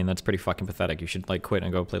you, I mean, that's pretty fucking pathetic. You should like quit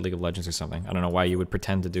and go play League of Legends or something. I don't know why you would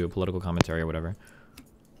pretend to do a political commentary or whatever.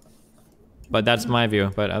 But that's my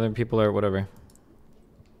view. But other people are whatever.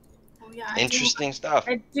 Well, yeah, Interesting stuff.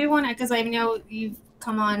 I do want to, because I know you've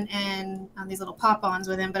come on and on these little pop-ons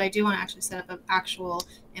with him, but I do want to actually set up an actual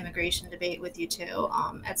immigration debate with you too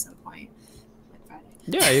at some point. Like Friday.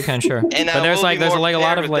 Yeah, you can, sure. And but there's like a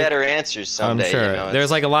lot of like better answers someday. I'm sure. There's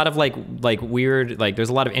like a lot of like weird, like there's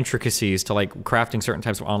a lot of intricacies to like crafting certain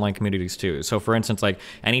types of online communities too. So for instance, like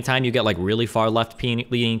anytime you get like really far left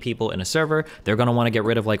leaning people in a server, they're going to want to get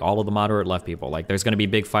rid of like all of the moderate left people. Like there's going to be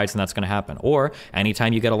big fights and that's going to happen. Or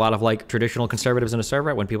anytime you get a lot of like traditional conservatives in a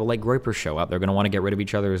server, when people like Groypers show up, they're going to want to get rid of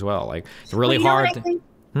each other as well. Like it's really hard.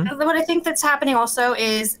 What I think that's happening also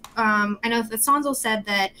is, I know that Sanzo said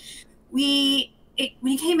that when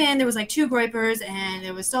he came in, there was like 2 Groypers and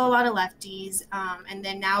there was still a lot of lefties, and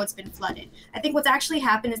then now it's been flooded. I think what's actually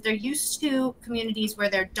happened is they're used to communities where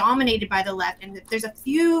they're dominated by the left, and if there's a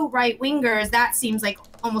few right-wingers, that seems like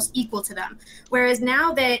almost equal to them. Whereas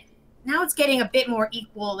now it's getting a bit more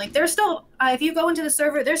equal. Like there's still, if you go into the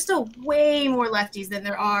server, there's still way more lefties than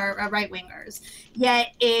there are right-wingers.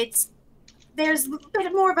 Yet there's a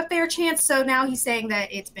bit more of a fair chance. So now he's saying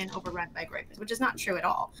that it's been overrun by Groypers, which is not true at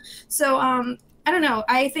all. So I don't know.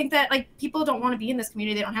 I think that like people don't want to be in this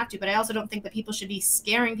community. They don't have to, but I also don't think that people should be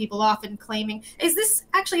scaring people off and claiming, is this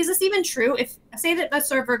even true? If say that the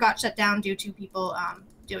server got shut down due to people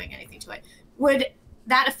doing anything to it, would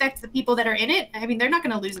that affect the people that are in it? I mean, they're not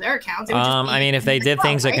going to lose their accounts. I mean, if they did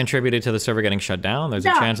things that contributed to the server getting shut down, there's a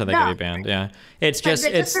chance that they could be banned. Yeah, it's just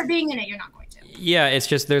for being in it, you're not going to. Yeah, it's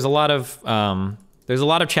just there's a lot of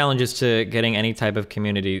challenges to getting any type of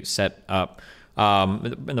community set up.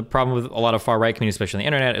 And the problem with a lot of far-right communities, especially on the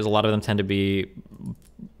internet, is a lot of them tend to be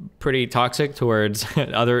pretty toxic towards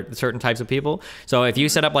other certain types of people. So if you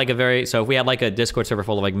set up like if we had like a Discord server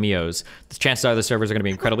full of like Mios, the chances are the servers are going to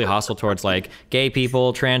be incredibly hostile towards like gay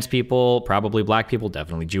people, trans people, probably black people,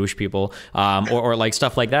 definitely Jewish people, or like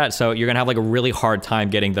stuff like that. So you're going to have like a really hard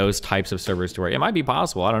time getting those types of servers to work. It might be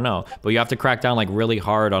possible, I don't know, but you have to crack down like really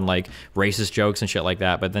hard on like racist jokes and shit like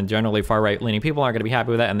that. But then generally far right leaning people aren't going to be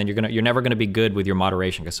happy with that, and then you're never going to be good with your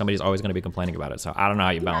moderation because somebody's always going to be complaining about it. So I don't know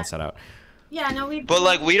how you balance that out. Yeah, no, But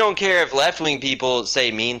like, we don't care if left-wing people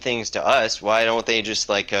say mean things to us. Why don't they just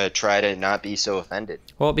like try to not be so offended?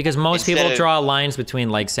 Well, because most people draw lines between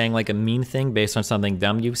like saying like a mean thing based on something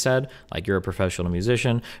dumb you've said, like you're a professional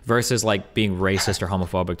musician, versus like being racist or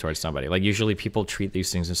homophobic towards somebody. Like usually people treat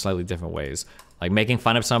these things in slightly different ways. Like making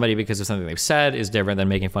fun of somebody because of something they've said is different than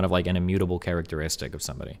making fun of like an immutable characteristic of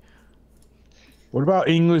somebody. What about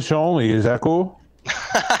English only? Is that cool?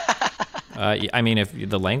 I mean, if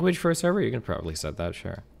the language for a server, you can probably set that,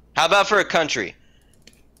 sure. How about for a country?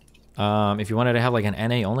 If you wanted to have like an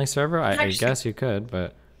NA only server, I guess you could,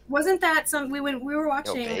 but wasn't that we were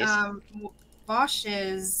watching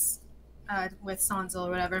Bosch's with Sanzel or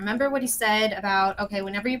whatever. Remember what he said about, okay,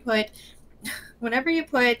 whenever you put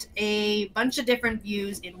a bunch of different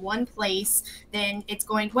views in one place, then it's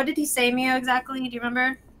going. What did he say, Mio, exactly? Do you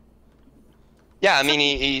remember? Yeah, I mean,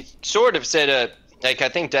 he sort of said, like, I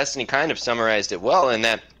think Destiny kind of summarized it well in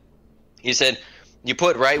that he said, you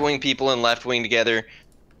put right-wing people and left-wing together,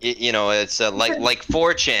 you know, it's like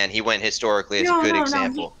 4chan, he went historically as a good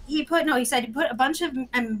example. He said you put a bunch of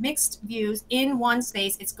mixed views in one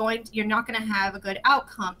space, you're not going to have a good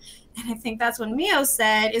outcome. And I think that's when Mio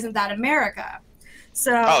said, isn't that America?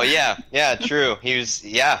 So. Oh, yeah, true. He was,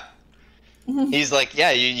 yeah. He's like,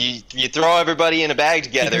 yeah, you throw everybody in a bag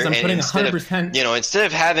together, and instead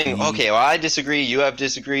of having, okay, well, I disagree, you have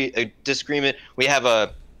disagreement, we have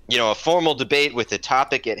a formal debate with the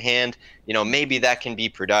topic at hand, maybe that can be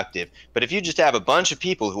productive. But if you just have a bunch of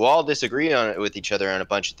people who all disagree with each other on a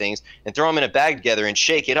bunch of things and throw them in a bag together and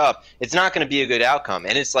shake it up, it's not going to be a good outcome.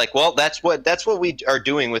 And it's like, well, that's what we are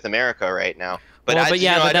doing with America right now. But that's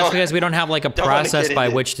because we don't have like a process by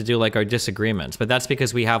which to do like our disagreements. But that's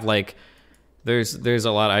because we have like there's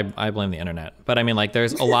a lot. I blame the internet, but I mean like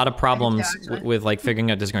there's a lot of problems with like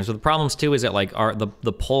figuring out disagreements. So the problems too is that like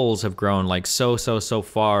the polls have grown like so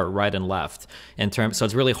far right and left in terms. So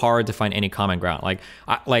it's really hard to find any common ground.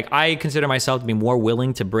 I consider myself to be more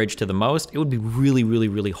willing to bridge to the most. It would be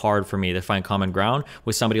really hard for me to find common ground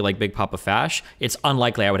with somebody like Big Papa Fash. It's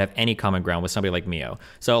unlikely I would have any common ground with somebody like Mio.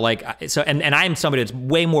 So and I'm somebody that's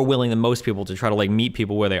way more willing than most people to try to like meet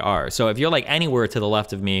people where they are. So if you're like anywhere to the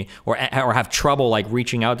left of me or have trouble like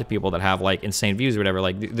reaching out to people that have like insane views or whatever,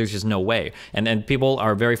 like there's just no way. And then people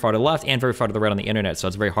are very far to the left and very far to the right on the internet, so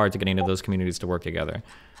it's very hard to get into those communities to work together.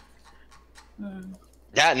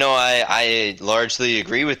 Yeah, no, I largely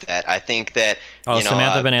agree with that. I think that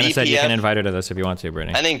Samantha Banana BPF, said you can invite her to this if you want to,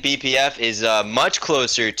 Brittany. I think BPF is much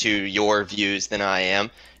closer to your views than I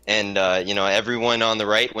am, and everyone on the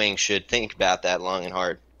right wing should think about that long and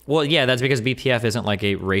hard. Well, yeah, that's because BPF isn't like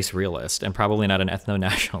a race realist and probably not an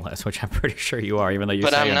ethno-nationalist, which I'm pretty sure you are, even though you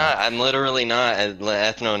say I'm not. I'm literally not an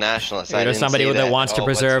ethno-nationalist. You're somebody that wants to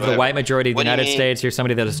preserve the white majority of the United States. You're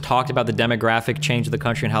somebody that has talked about the demographic change of the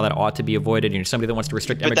country and how that ought to be avoided. You're somebody that wants to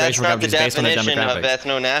restrict immigration based on the demographic. Of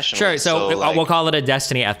ethno-nationalist. Sure, so we'll call it a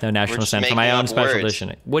Destiny ethno-nationalist then for my own special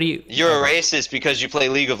edition. What do you? You're a racist because you play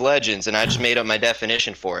League of Legends, and I just made up my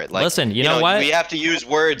definition for it. Like, listen, you know what? We have to use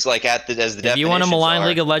words like as the definition. If you want to malign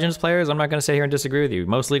League of Legends players, I'm not going to sit here and disagree with you.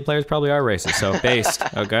 Most League players probably are racist, so based,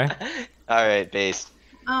 okay? All right, based.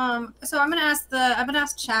 So I'm gonna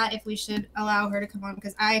ask chat if we should allow her to come on,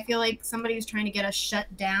 because I feel like somebody who's trying to get us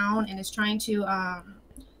shut down and is trying to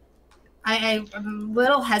I'm a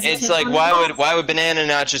little hesitant. It's like why would Banana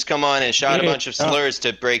not just come on and shout a bunch of slurs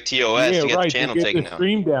to break TOS to get the channel taken down?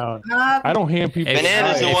 Stream down. I don't hand people.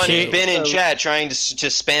 Banana's the one who's been in chat trying to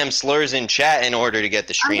spam slurs in chat in order to get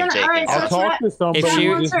the stream taken. Right, I'll talk to somebody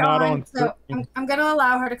who's not on. So I'm gonna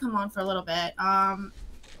allow her to come on for a little bit. I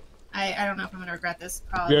don't know if I'm gonna regret this.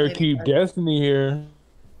 Probably. Better keep Destiny here.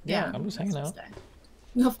 Yeah, I'm just hanging out.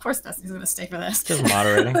 No, of course Destiny's gonna stay for this. Just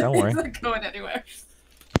moderating. Don't worry. He's not going anywhere.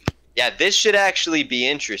 Yeah, this should actually be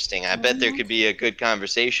interesting. I bet there could be a good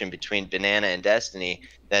conversation between Banana and Destiny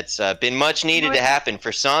that's been much needed to happen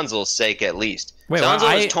for Sanzel's sake, at least. Wait, why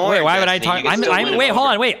would I talk?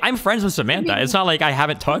 I'm friends with Samantha. It's not like I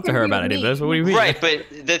haven't talked to her about any of this. What do you mean? Right, but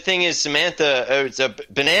the thing is,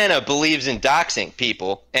 Banana believes in doxing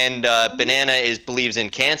people, and Banana believes in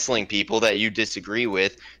canceling people that you disagree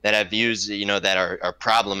with, that have views, that are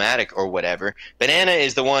problematic or whatever. Banana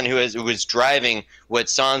is the one who was driving what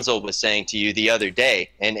Sanzel was saying to you the other day,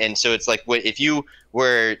 and so it's like, if you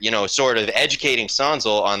were, sort of educating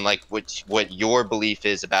Sanzel on like what your belief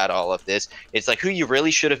is about all of this, it's like who you really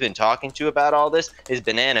should have been talking to about all this is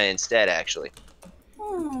Banana instead, actually.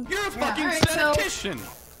 You're a fucking statistician.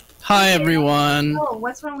 Hi, everyone. Oh,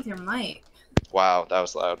 what's wrong with your mic? Wow, that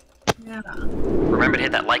was loud. Yeah. Remember to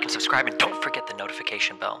hit that like and subscribe, and don't forget the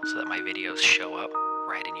notification bell so that my videos show up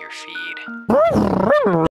right in your feed.